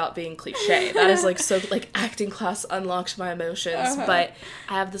 talk about being cliche. That is, like, so, like, acting class unlocked my emotions. Uh-huh. But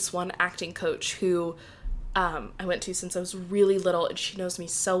I have this one acting coach who I went to since I was really little, and she knows me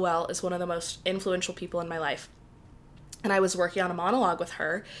so well, is one of the most influential people in my life. And I was working on a monologue with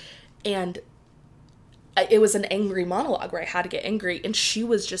her, and it was an angry monologue where I had to get angry, and she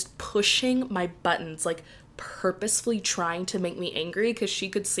was just pushing my buttons, like, purposefully trying to make me angry because she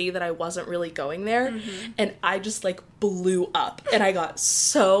could see that I wasn't really going there. Mm-hmm. And I just, like, blew up, and I got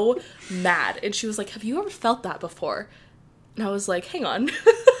so mad. And she was like, have you ever felt that before? And I was like, hang on.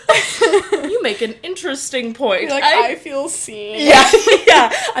 You make an interesting point. You're like, I feel seen.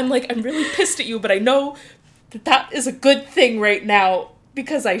 Yeah. I'm like, I'm really pissed at you, but I know that is a good thing right now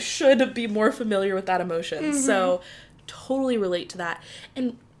because I should be more familiar with that emotion. Mm-hmm. So totally relate to that.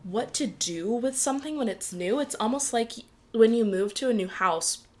 And what to do with something when it's new, it's almost like when you move to a new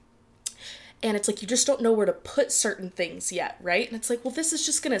house and it's like you just don't know where to put certain things yet, right? And it's like, well, this is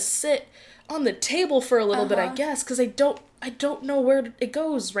just gonna sit on the table for a little bit, I guess, because I don't know where it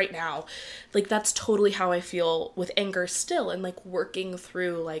goes right now. Like, that's totally how I feel with anger still, and, like, working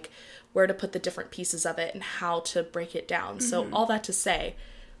through, like, where to put the different pieces of it and how to break it down. Mm-hmm. So all that to say,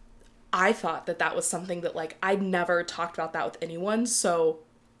 I thought that was something that, like, I'd never talked about that with anyone, so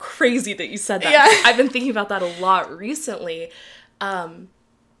crazy that you said that. Yeah. I've been thinking about that a lot recently.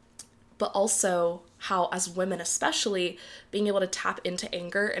 But also how, as women especially, being able to tap into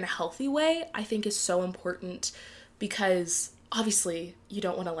anger in a healthy way, I think is so important, because obviously you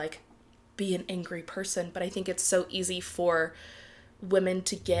don't want to, like, be an angry person, but I think it's so easy for women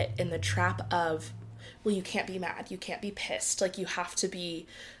to get in the trap of, well, you can't be mad, you can't be pissed, like, you have to be,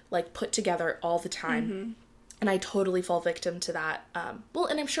 like, put together all the time. Mm-hmm. And I totally fall victim to that. Well,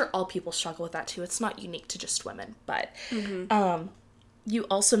 and I'm sure all people struggle with that too. It's not unique to just women, but you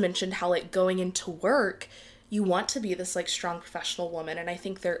also mentioned how, like, going into work, you want to be this, like, strong professional woman. And I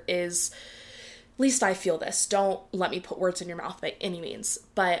think there is, at least I feel this, don't let me put words in your mouth by any means,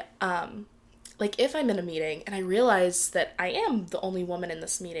 but, like, if I'm in a meeting and I realize that I am the only woman in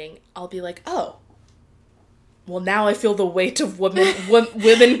this meeting, I'll be like, oh, well, now I feel the weight of womankind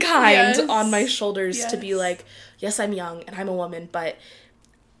yes. on my shoulders yes. to be like, yes, I'm young and I'm a woman, but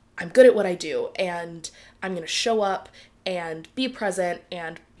I'm good at what I do, and I'm going to show up and be present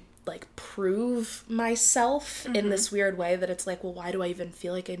and, like, prove myself in this weird way that it's like, well, why do I even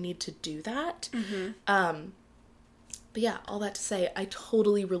feel like I need to do that? Mm-hmm. But yeah, all that to say, I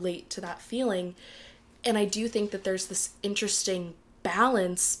totally relate to that feeling, and I do think that there's this interesting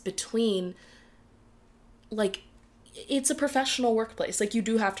balance between, like, it's a professional workplace. Like, you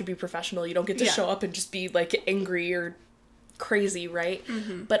do have to be professional. You don't get to show up and just be, like, angry or crazy, right?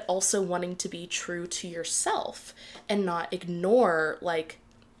 Mm-hmm. But also wanting to be true to yourself and not ignore, like,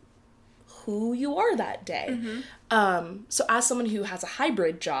 who you are that day. Mm-hmm. So as someone who has a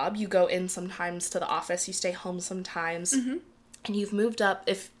hybrid job, you go in sometimes to the office, you stay home sometimes, and you've moved up,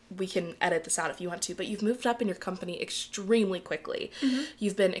 if we can edit this out if you want to, but you've moved up in your company extremely quickly. Mm-hmm.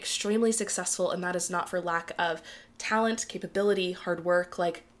 You've been extremely successful, and that is not for lack of talent, capability, hard work,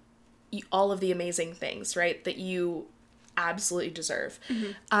 like, all of the amazing things, right, that you absolutely deserve.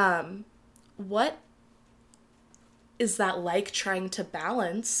 Mm-hmm. What is that like, trying to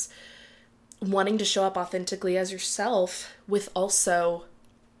balance wanting to show up authentically as yourself with also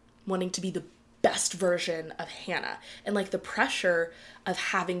wanting to be the best version of Hannah, and, like, the pressure of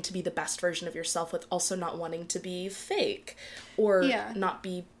having to be the best version of yourself with also not wanting to be fake or not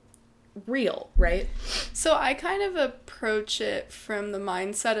be real, right? So I kind of approach it from the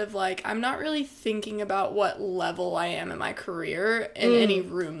mindset of, like, I'm not really thinking about what level I am in my career in any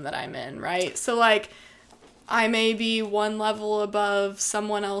room that I'm in, right? So, like, I may be one level above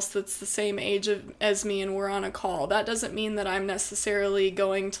someone else that's the same age as me and we're on a call. That doesn't mean that I'm necessarily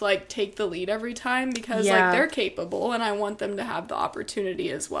going to, like, take the lead every time, because like, they're capable and I want them to have the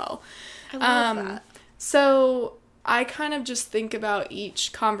opportunity as well. I love that. So I kind of just think about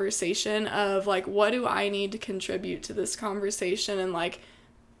each conversation of, like, what do I need to contribute to this conversation, and, like,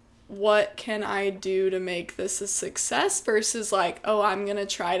 what can I do to make this a success versus like, oh, I'm going to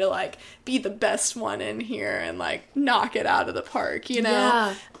try to like be the best one in here and like knock it out of the park, you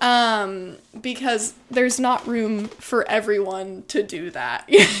know? Yeah. Because there's not room for everyone to do that,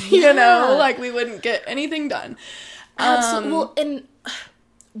 you know? Like, we wouldn't get anything done. Absolutely. Well, and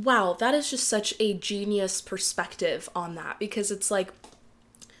wow, that is just such a genius perspective on that, because it's like,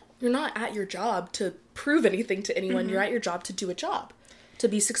 you're not at your job to prove anything to anyone. You're at your job to do a job, to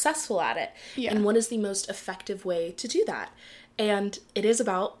be successful at it. Yeah. And what is the most effective way to do that? And it is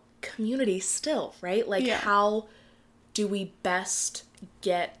about community still, right? Like, how do we best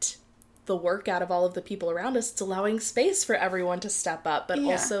get the work out of all of the people around us? It's allowing space for everyone to step up, but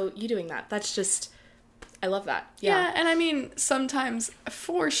also you doing that. That's just, I love that. Yeah, and I mean, sometimes,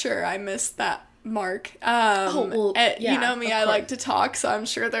 for sure, I miss that mark. You know me, I like to talk, so I'm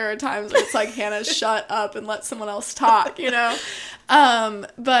sure there are times where it's like, Hannah, shut up and let someone else talk, you know?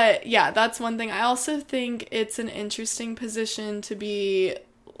 But yeah, that's one thing. I also think it's an interesting position to be,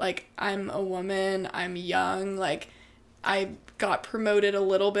 like, I'm a woman, I'm young, like, I got promoted a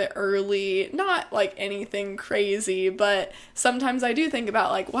little bit early, not like anything crazy, but sometimes I do think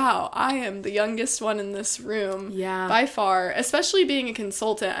about like, wow, I am the youngest one in this room by far, especially being a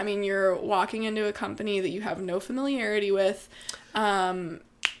consultant. I mean, you're walking into a company that you have no familiarity with,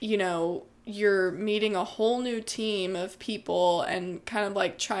 you know, you're meeting a whole new team of people and kind of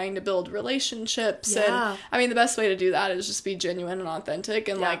like trying to build relationships. And I mean, the best way to do that is just be genuine and authentic,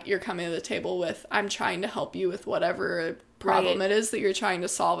 and like, you're coming to the table with, I'm trying to help you with whatever problem it is that you're trying to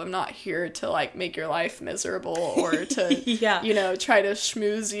solve. I'm not here to like make your life miserable or to you know, try to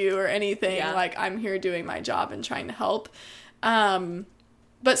schmooze you or anything. Like, I'm here doing my job and trying to help.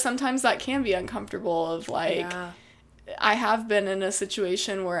 But sometimes that can be uncomfortable of like, I have been in a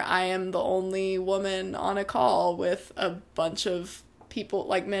situation where I am the only woman on a call with a bunch of people,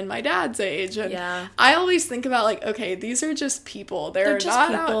 like men my dad's age, and I always think about like, okay, these are just people. They're not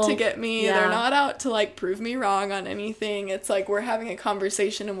people out to get me. They're not out to like prove me wrong on anything. It's like, we're having a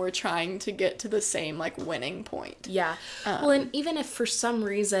conversation and we're trying to get to the same like winning point. Well, and even if for some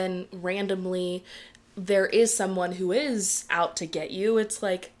reason randomly there is someone who is out to get you, it's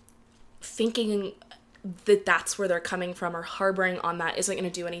like, thinking that that's where they're coming from or harboring on that isn't going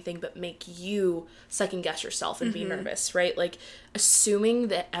to do anything but make you second guess yourself and be nervous, right? Like, assuming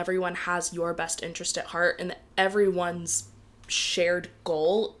that everyone has your best interest at heart and that everyone's shared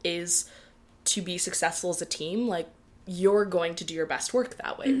goal is to be successful as a team, like, you're going to do your best work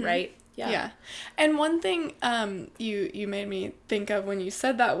that way, right? Yeah. And one thing you made me think of when you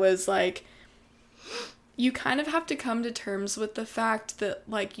said that was like, you kind of have to come to terms with the fact that,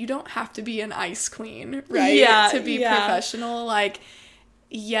 like, you don't have to be an ice queen, right? To be professional. Like,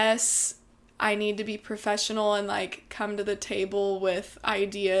 yes, I need to be professional and, like, come to the table with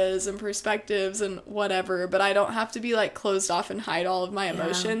ideas and perspectives and whatever, but I don't have to be, like, closed off and hide all of my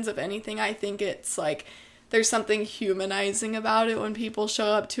emotions. If anything, I think it's, like, there's something humanizing about it when people show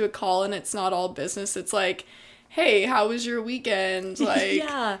up to a call and it's not all business. It's like, hey, how was your weekend? Like,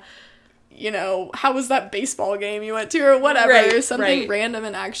 you know, how was that baseball game you went to or whatever, something random,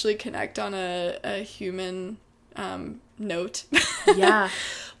 and actually connect on a human note.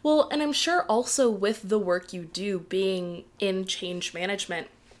 Well, and I'm sure also with the work you do being in change management,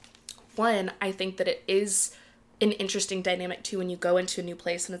 one, I think that it is an interesting dynamic too when you go into a new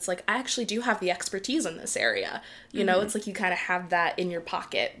place and it's like, I actually do have the expertise in this area. You know, it's like you kind of have that in your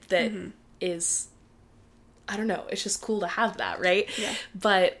pocket that is, I don't know, it's just cool to have that, right?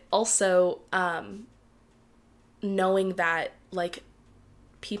 But also knowing that, like,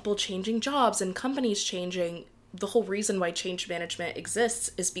 people changing jobs and companies changing, the whole reason why change management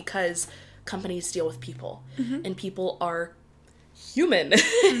exists is because companies deal with people and people are human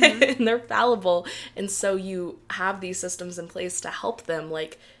and they're fallible, and so you have these systems in place to help them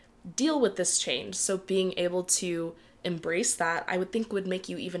like deal with this change. So being able to embrace that, I would think, would make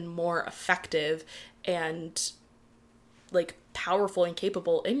you even more effective and like powerful and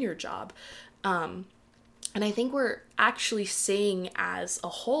capable in your job. And I think we're actually seeing as a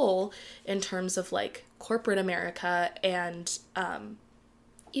whole, in terms of like corporate America and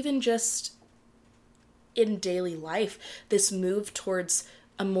even just in daily life, this move towards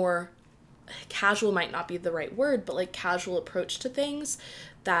a more casual, might not be the right word, but like casual approach to things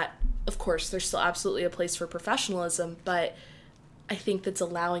that, of course, there's still absolutely a place for professionalism, but I think that's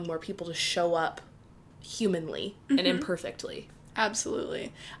allowing more people to show up humanly and imperfectly.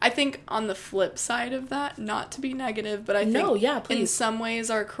 Absolutely. I think on the flip side of that, not to be negative, but I think in some ways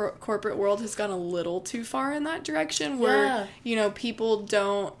our corporate world has gone a little too far in that direction where, you know, people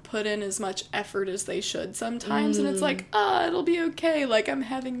don't put in as much effort as they should sometimes. And it's like, it'll be okay. Like, I'm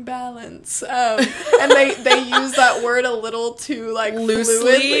having balance. And they use that word a little too, like,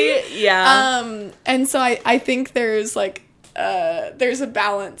 loosely. Fluidly. Yeah. And so I think there's, like, there's a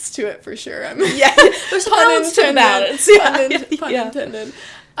balance to it for sure. I mean, there's a balance to the balance. Pun intended.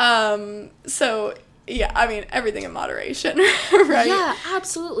 So, yeah, I mean, everything in moderation, right? Yeah,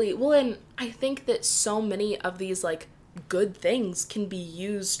 absolutely. Well, and I think that so many of these, like, good things can be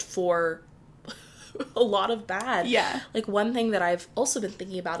used for a lot of bad. Yeah. Like, one thing that I've also been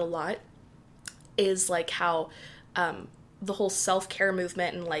thinking about a lot is, like, how the whole self-care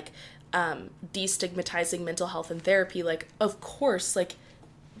movement and, like, destigmatizing mental health and therapy, like, of course, like,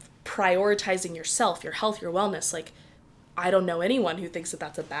 prioritizing yourself, your health, your wellness, like, I don't know anyone who thinks that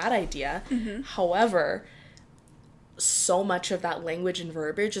that's a bad idea. However, so much of that language and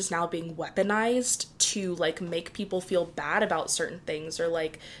verbiage is now being weaponized to, like, make people feel bad about certain things, or,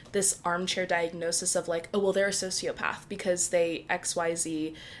 like, this armchair diagnosis of, like, oh, well, they're a sociopath because they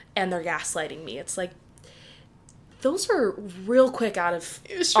XYZ and they're gaslighting me. It's like, those are real quick out of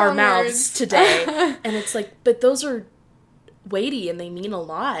our mouths today. And it's like, but those are weighty and they mean a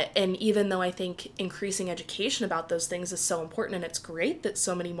lot. And even though I think increasing education about those things is so important, and it's great that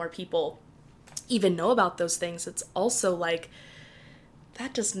so many more people even know about those things, it's also like,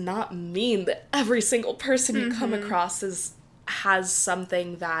 that does not mean that every single person you come across has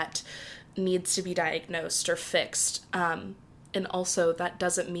something that needs to be diagnosed or fixed. And also that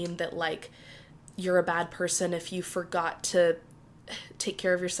doesn't mean that, like, you're a bad person if you forgot to take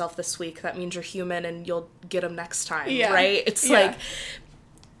care of yourself this week. That means you're human and you'll get them next time, right? It's like,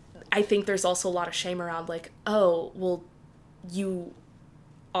 I think there's also a lot of shame around, like, oh, well, you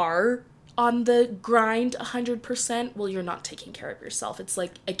are on the grind 100%. Well, you're not taking care of yourself. It's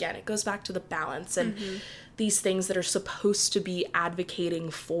like, again, it goes back to the balance and these things that are supposed to be advocating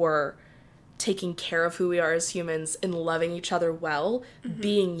for taking care of who we are as humans and loving each other well,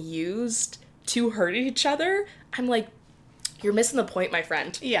 being used to hurt each other. I'm like, you're missing the point, my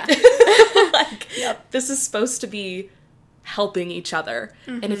friend. Yeah. Like, this is supposed to be helping each other.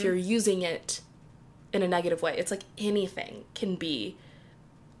 And if you're using it in a negative way, it's like anything can be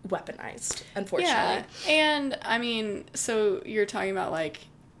weaponized, unfortunately. Yeah. And, I mean, so you're talking about, like,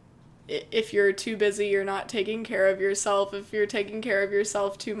 if you're too busy, you're not taking care of yourself. If you're taking care of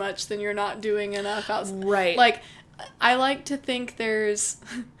yourself too much, then you're not doing enough outside. Right. Like, I like to think there's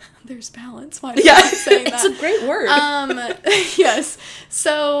balance. Why do I keep saying that? It's a great word. Yes.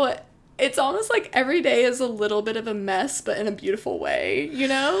 So it's almost like every day is a little bit of a mess, but in a beautiful way, you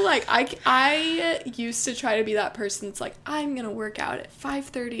know? Like, I used to try to be that person that's like, I'm going to work out at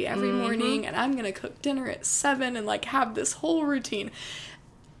 5:30 every morning, and I'm going to cook dinner at 7 and, like, have this whole routine.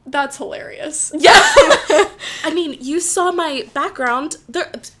 That's hilarious. Yeah. I mean, you saw my background.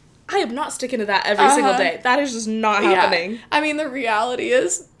 I am not sticking to that every single day. That is just not happening. I mean, the reality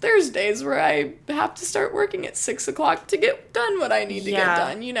is there's days where I have to start working at 6 o'clock to get done what I need to get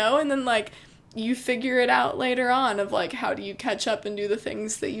done, you know? And then, like, you figure it out later on of, like, how do you catch up and do the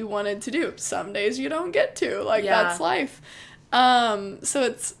things that you wanted to do. Some days you don't get to. Like, that's life.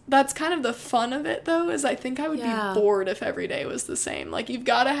 So that's kind of the fun of it, though, is I think I would be bored if every day was the same. Like, you've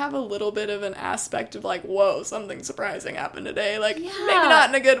got to have a little bit of an aspect of, like, whoa, something surprising happened today. Like, maybe not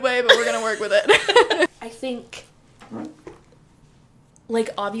in a good way, but we're going to work with it. I think, like,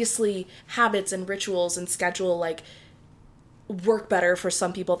 obviously habits and rituals and schedule, like, work better for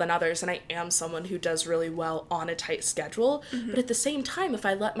some people than others, and I am someone who does really well on a tight schedule. But at the same time, if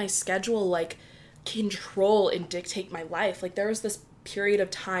I let my schedule, like, control and dictate my life, like, there was this period of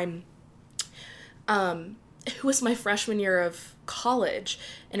time, it was my freshman year of college,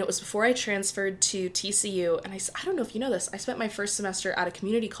 and it was before I transferred to TCU, and I don't know if you know this, I spent my first semester at a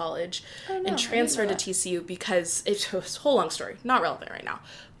community college and transferred to TCU because it was a whole long story, not relevant right now,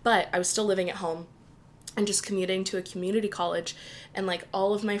 but I was still living at home and just commuting to a community college, and, like,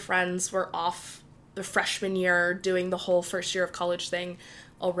 all of my friends were off the freshman year doing the whole first year of college thing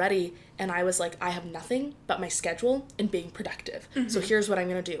already, and I was like, I have nothing but my schedule and being productive. So here's what I'm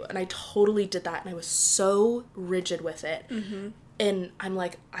gonna do. And I totally did that, and I was so rigid with it. And I'm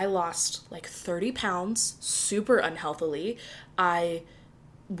like, I lost like 30 pounds super unhealthily. I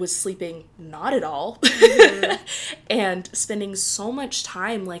was sleeping not at all and spending so much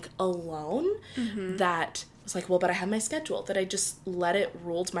time, like, alone that I was like, well, but I have my schedule, that I just let it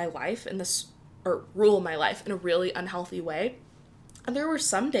rule my life in a really unhealthy way. And there were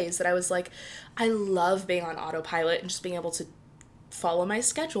some days that I was like, I love being on autopilot and just being able to follow my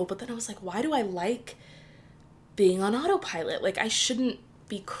schedule. But then I was like, why do I like being on autopilot? Like, I shouldn't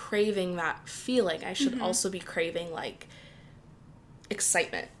be craving that feeling. I should also be craving, like,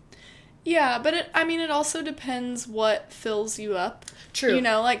 excitement. Yeah, but it also depends what fills you up. True. You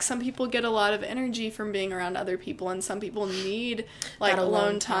know, like, some people get a lot of energy from being around other people, and some people need, like,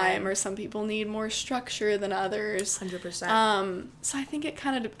 alone time, or some people need more structure than others. 100%. So I think it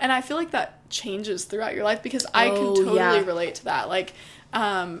kind of, and I feel like that changes throughout your life, because I can totally relate to that. Like,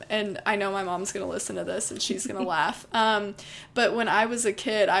 and I know my mom's going to listen to this and she's going to laugh. But when I was a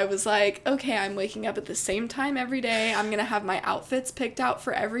kid, I was like, okay, I'm waking up at the same time every day. I'm going to have my outfits picked out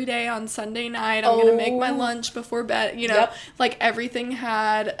for every day on Sunday night. I'm going to make my lunch before bed. You know, like, everything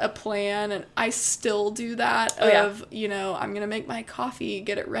had a plan, and I still do that you know, I'm going to make my coffee,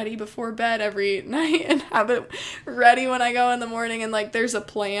 get it ready before bed every night, and have it ready when I go in the morning. And, like, there's a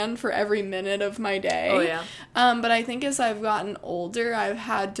plan for every minute of my day. Oh, yeah. But I think as I've gotten older, I've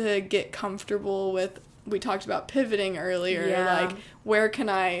had to get comfortable with, we talked about pivoting earlier, like, where can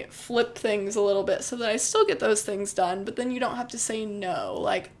I flip things a little bit so that I still get those things done, but then you don't have to say no.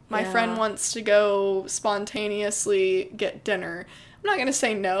 Like, my friend wants to go spontaneously get dinner. I'm not going to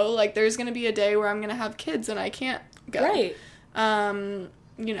say no. Like, there's going to be a day where I'm going to have kids and I can't go. Right.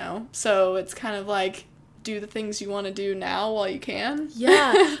 You know, so it's kind of like, do the things you want to do now while you can.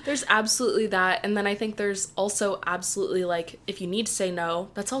 Yeah, there's absolutely that. And then I think there's also absolutely, like, if you need to say no,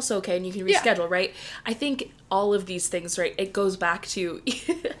 that's also okay, and you can reschedule, right? I think all of these things, right, it goes back to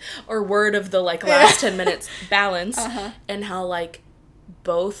our word of the, like, last 10 minutes, balance, and how, like,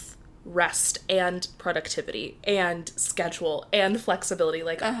 both rest and productivity and schedule and flexibility,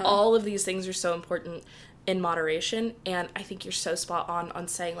 like, all of these things are so important in moderation. And I think you're so spot on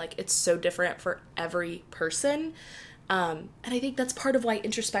saying, like, it's so different for every person, and I think that's part of why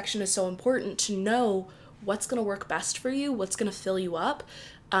introspection is so important, to know what's going to work best for you, what's going to fill you up,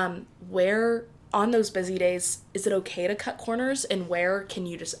 where on those busy days is it okay to cut corners, and where can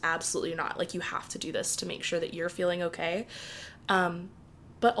you just absolutely not, like, you have to do this to make sure that you're feeling okay.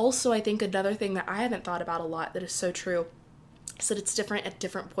 But also, I think another thing that I haven't thought about a lot that is so true is that it's different at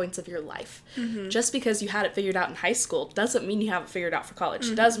different points of your life. Just because you had it figured out in high school doesn't mean you have it figured out for college.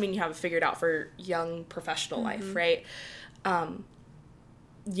 It does mean you have it figured out for young professional life, right?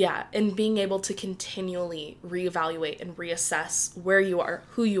 Yeah, and being able to continually reevaluate and reassess where you are,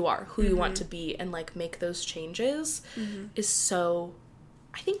 who you want to be, and, like, make those changes is so,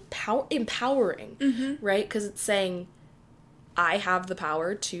 I think, empowering, right? Because it's saying, I have the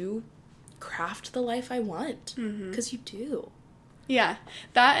power to craft the life I want, because you do. Yeah,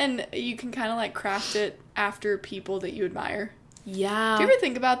 that, and you can kind of, like, craft it after people that you admire. Yeah. Do you ever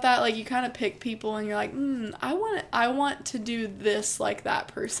think about that? Like, you kind of pick people and you're like, I want to do this like that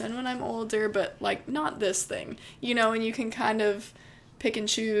person when I'm older, but, like, not this thing, you know, and you can kind of pick and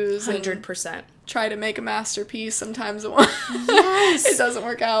choose. 100%. Try to make a masterpiece. Sometimes it won't. Yes. It doesn't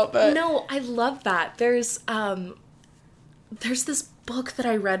work out, but. No, I love that. There's this book that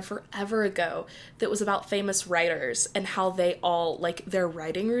I read forever ago that was about famous writers and how they all, like, their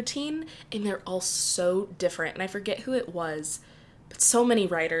writing routine, and they're all so different. And I forget who it was, but so many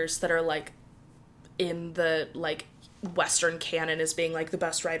writers that are, like, in the, like, Western canon as being, like, the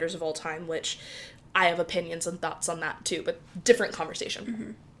best writers of all time, which I have opinions and thoughts on that too, but different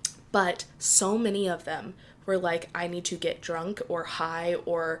conversation. But so many of them were like, I need to get drunk or high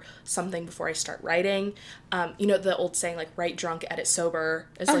or something before I start writing. You know, the old saying, like, write drunk, edit sober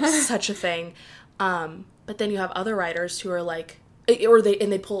is, like, such a thing. But then you have other writers who are like,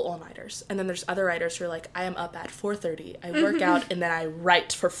 they pull all-nighters. And then there's other writers who are like, I am up at 4:30, I work out, and then I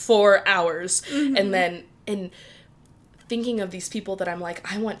write for 4 hours. And thinking of these people that I'm like,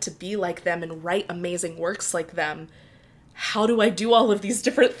 I want to be like them and write amazing works like them. How do I do all of these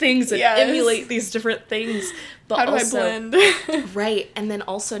different things and emulate these different things? But how do also, I blend? Right. And then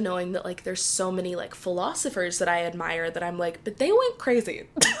also knowing that, like, there's so many, like, philosophers that I admire that I'm like, but they went crazy.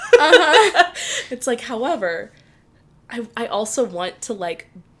 It's like, however, I also want to,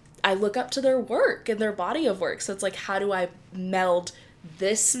 like, I look up to their work and their body of work. So it's like, how do I meld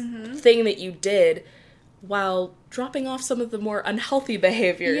this thing that you did while dropping off some of the more unhealthy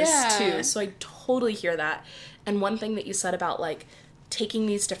behaviors too? So I totally hear that. And one thing that you said about, like, taking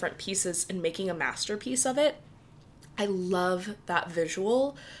these different pieces and making a masterpiece of it, I love that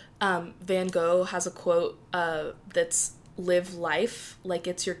visual. Van Gogh has a quote that's, live life like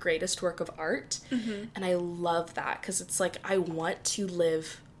it's your greatest work of art. And I love that, because it's like, I want to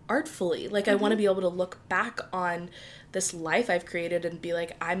live artfully. Like, I want to be able to look back on this life I've created and be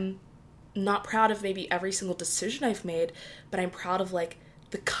like, I'm not proud of maybe every single decision I've made, but I'm proud of, like,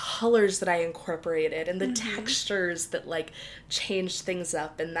 the colors that I incorporated and the textures that, like, changed things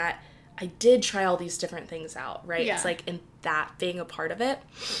up, and that I did try all these different things out, right? Yeah. It's like, in that being a part of it.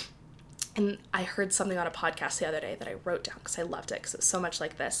 And I heard something on a podcast the other day that I wrote down because I loved it because it's so much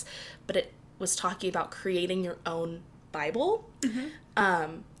like this. But it was talking about creating your own Bible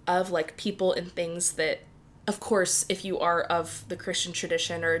of, like, people and things that, of course, if you are of the Christian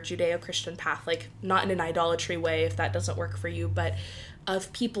tradition or Judeo-Christian path, like, not in an idolatry way if that doesn't work for you, but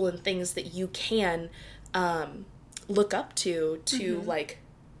of people and things that you can look up to like,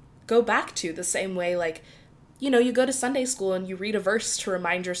 go back to the same way, like, you know, you go to Sunday school and you read a verse to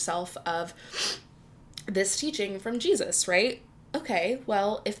remind yourself of this teaching from Jesus, right? Okay,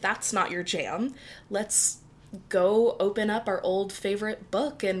 well, if that's not your jam, let's go open up our old favorite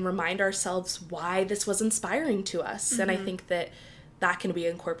book and remind ourselves why this was inspiring to us. And I think that can be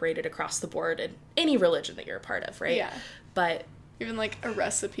incorporated across the board in any religion that you're a part of, right? Yeah. But even, like, a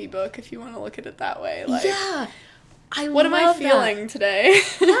recipe book, if you want to look at it that way. Like, yeah. What am I feeling today?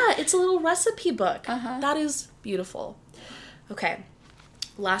 Yeah, it's a little recipe book. That is beautiful. Okay.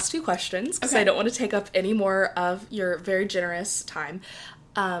 Last 2 questions, because I don't want to take up any more of your very generous time.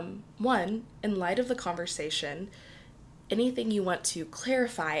 1, in light of the conversation, anything you want to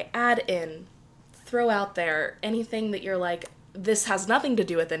clarify, add in, throw out there, anything that you're like, this has nothing to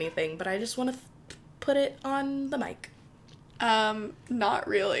do with anything, but I just want to put it on the mic. Not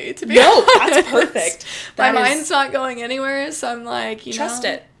really, to be honest. No, that's perfect. My mind's not going anywhere, so I'm like, trust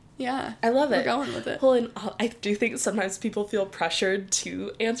it. Yeah. I love it. We're going with it. Well, and I do think sometimes people feel pressured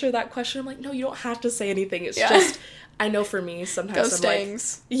to answer that question. I'm like, no, you don't have to say anything. It's just, I know for me, sometimes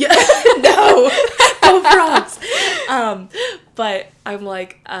Ghostings. I'm like, yeah, no, no props. But I'm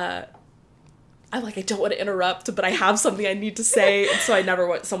like, I don't want to interrupt, but I have something I need to say, and so I never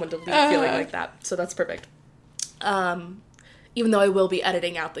want someone to leave feeling like that. So that's perfect. Even though I will be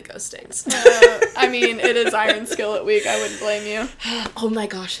editing out the ghostings. I mean, it is Iron Skillet Week. I wouldn't blame you. Oh my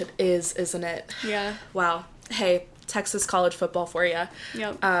gosh, it is, isn't it? Yeah. Wow. Hey, Texas college football for you.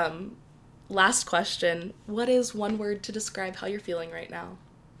 Yep. Last question. What is one word to describe how you're feeling right now?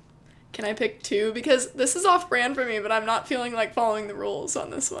 Can I pick 2? Because this is off-brand for me, but I'm not feeling like following the rules on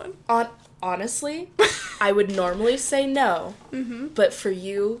this one. Honestly, I would normally say no, but for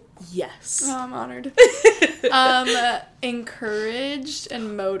you, yes. Oh, I'm honored. Encouraged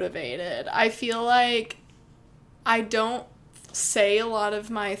and motivated. I feel like I don't say a lot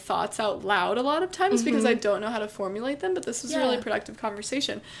of my thoughts out loud a lot of times because I don't know how to formulate them, but this was a really productive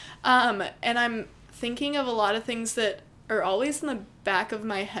conversation. And I'm thinking of a lot of things that are always in the back of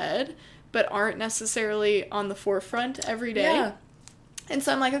my head, but aren't necessarily on the forefront every day. Yeah. And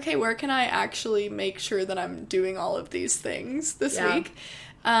so I'm like, okay, where can I actually make sure that I'm doing all of these things this week?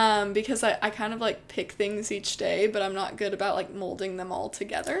 Because I kind of, like, pick things each day, but I'm not good about, like, molding them all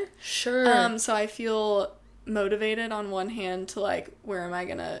together. Sure. So I feel motivated on one hand to, like, where am I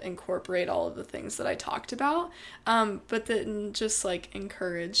going to incorporate all of the things that I talked about? But then just, like,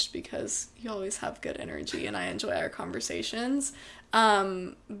 encouraged because you always have good energy and I enjoy our conversations.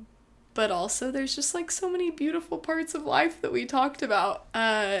 But also there's just, like, so many beautiful parts of life that we talked about.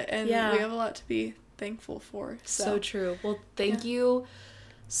 And we have a lot to be thankful for. So true. Well, thank you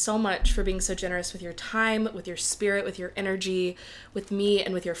so much for being so generous with your time, with your spirit, with your energy, with me,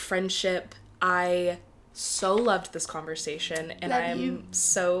 and with your friendship. I so loved this conversation, and I'm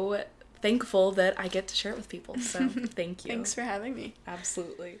so thankful that I get to share it with people. So thank you. Thanks for having me.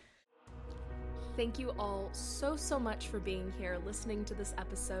 Absolutely. Thank you all so much for being here, listening to this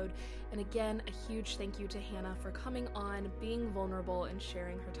episode. And again, a huge thank you to Hannah for coming on, being vulnerable, and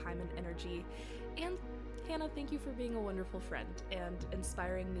sharing her time and energy. And Hannah, thank you for being a wonderful friend and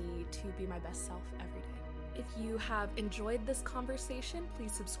inspiring me to be my best self every day. If you have enjoyed this conversation,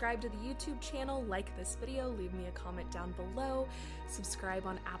 please subscribe to the YouTube channel, like this video, leave me a comment down below, subscribe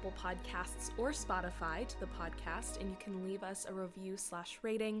on Apple Podcasts or Spotify to the podcast, and you can leave us a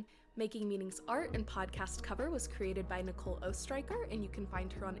review/rating. Making Meaning's art and podcast cover was created by Nicole Ostreicher, and you can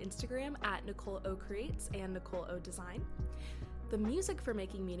find her on Instagram at Nicole O Creates and Nicole O Design. The music for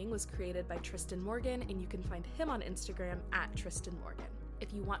Making Meaning was created by Tristan Morgan, and you can find him on Instagram at Tristan Morgan.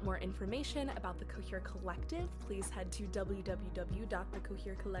 If you want more information about the Cohere Collective, please head to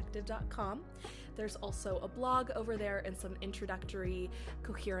www.thecoherecollective.com. There's also a blog over there and some introductory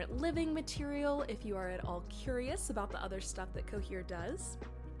coherent living material if you are at all curious about the other stuff that Cohere does.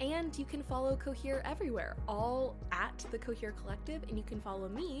 And you can follow Cohere everywhere, all at the Cohere Collective, and you can follow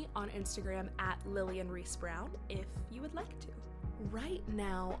me on Instagram at Lillian Reese Brown if you would like to. Right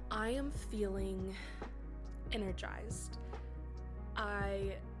now, I am feeling energized.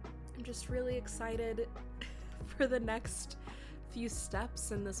 I am just really excited for the next few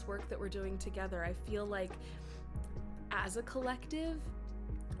steps in this work that we're doing together. I feel like as a collective,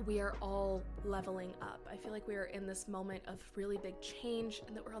 we are all leveling up. I feel like we are in this moment of really big change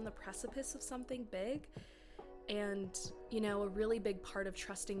and that we're on the precipice of something big. And, a really big part of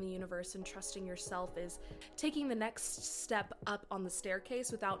trusting the universe and trusting yourself is taking the next step up on the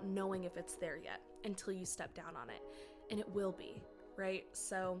staircase without knowing if it's there yet until you step down on it. And it will be, right?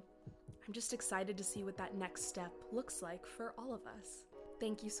 So I'm just excited to see what that next step looks like for all of us.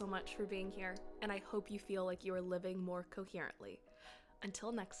 Thank you so much for being here, and I hope you feel like you are living more coherently.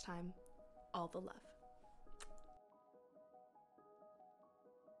 Until next time, all the love.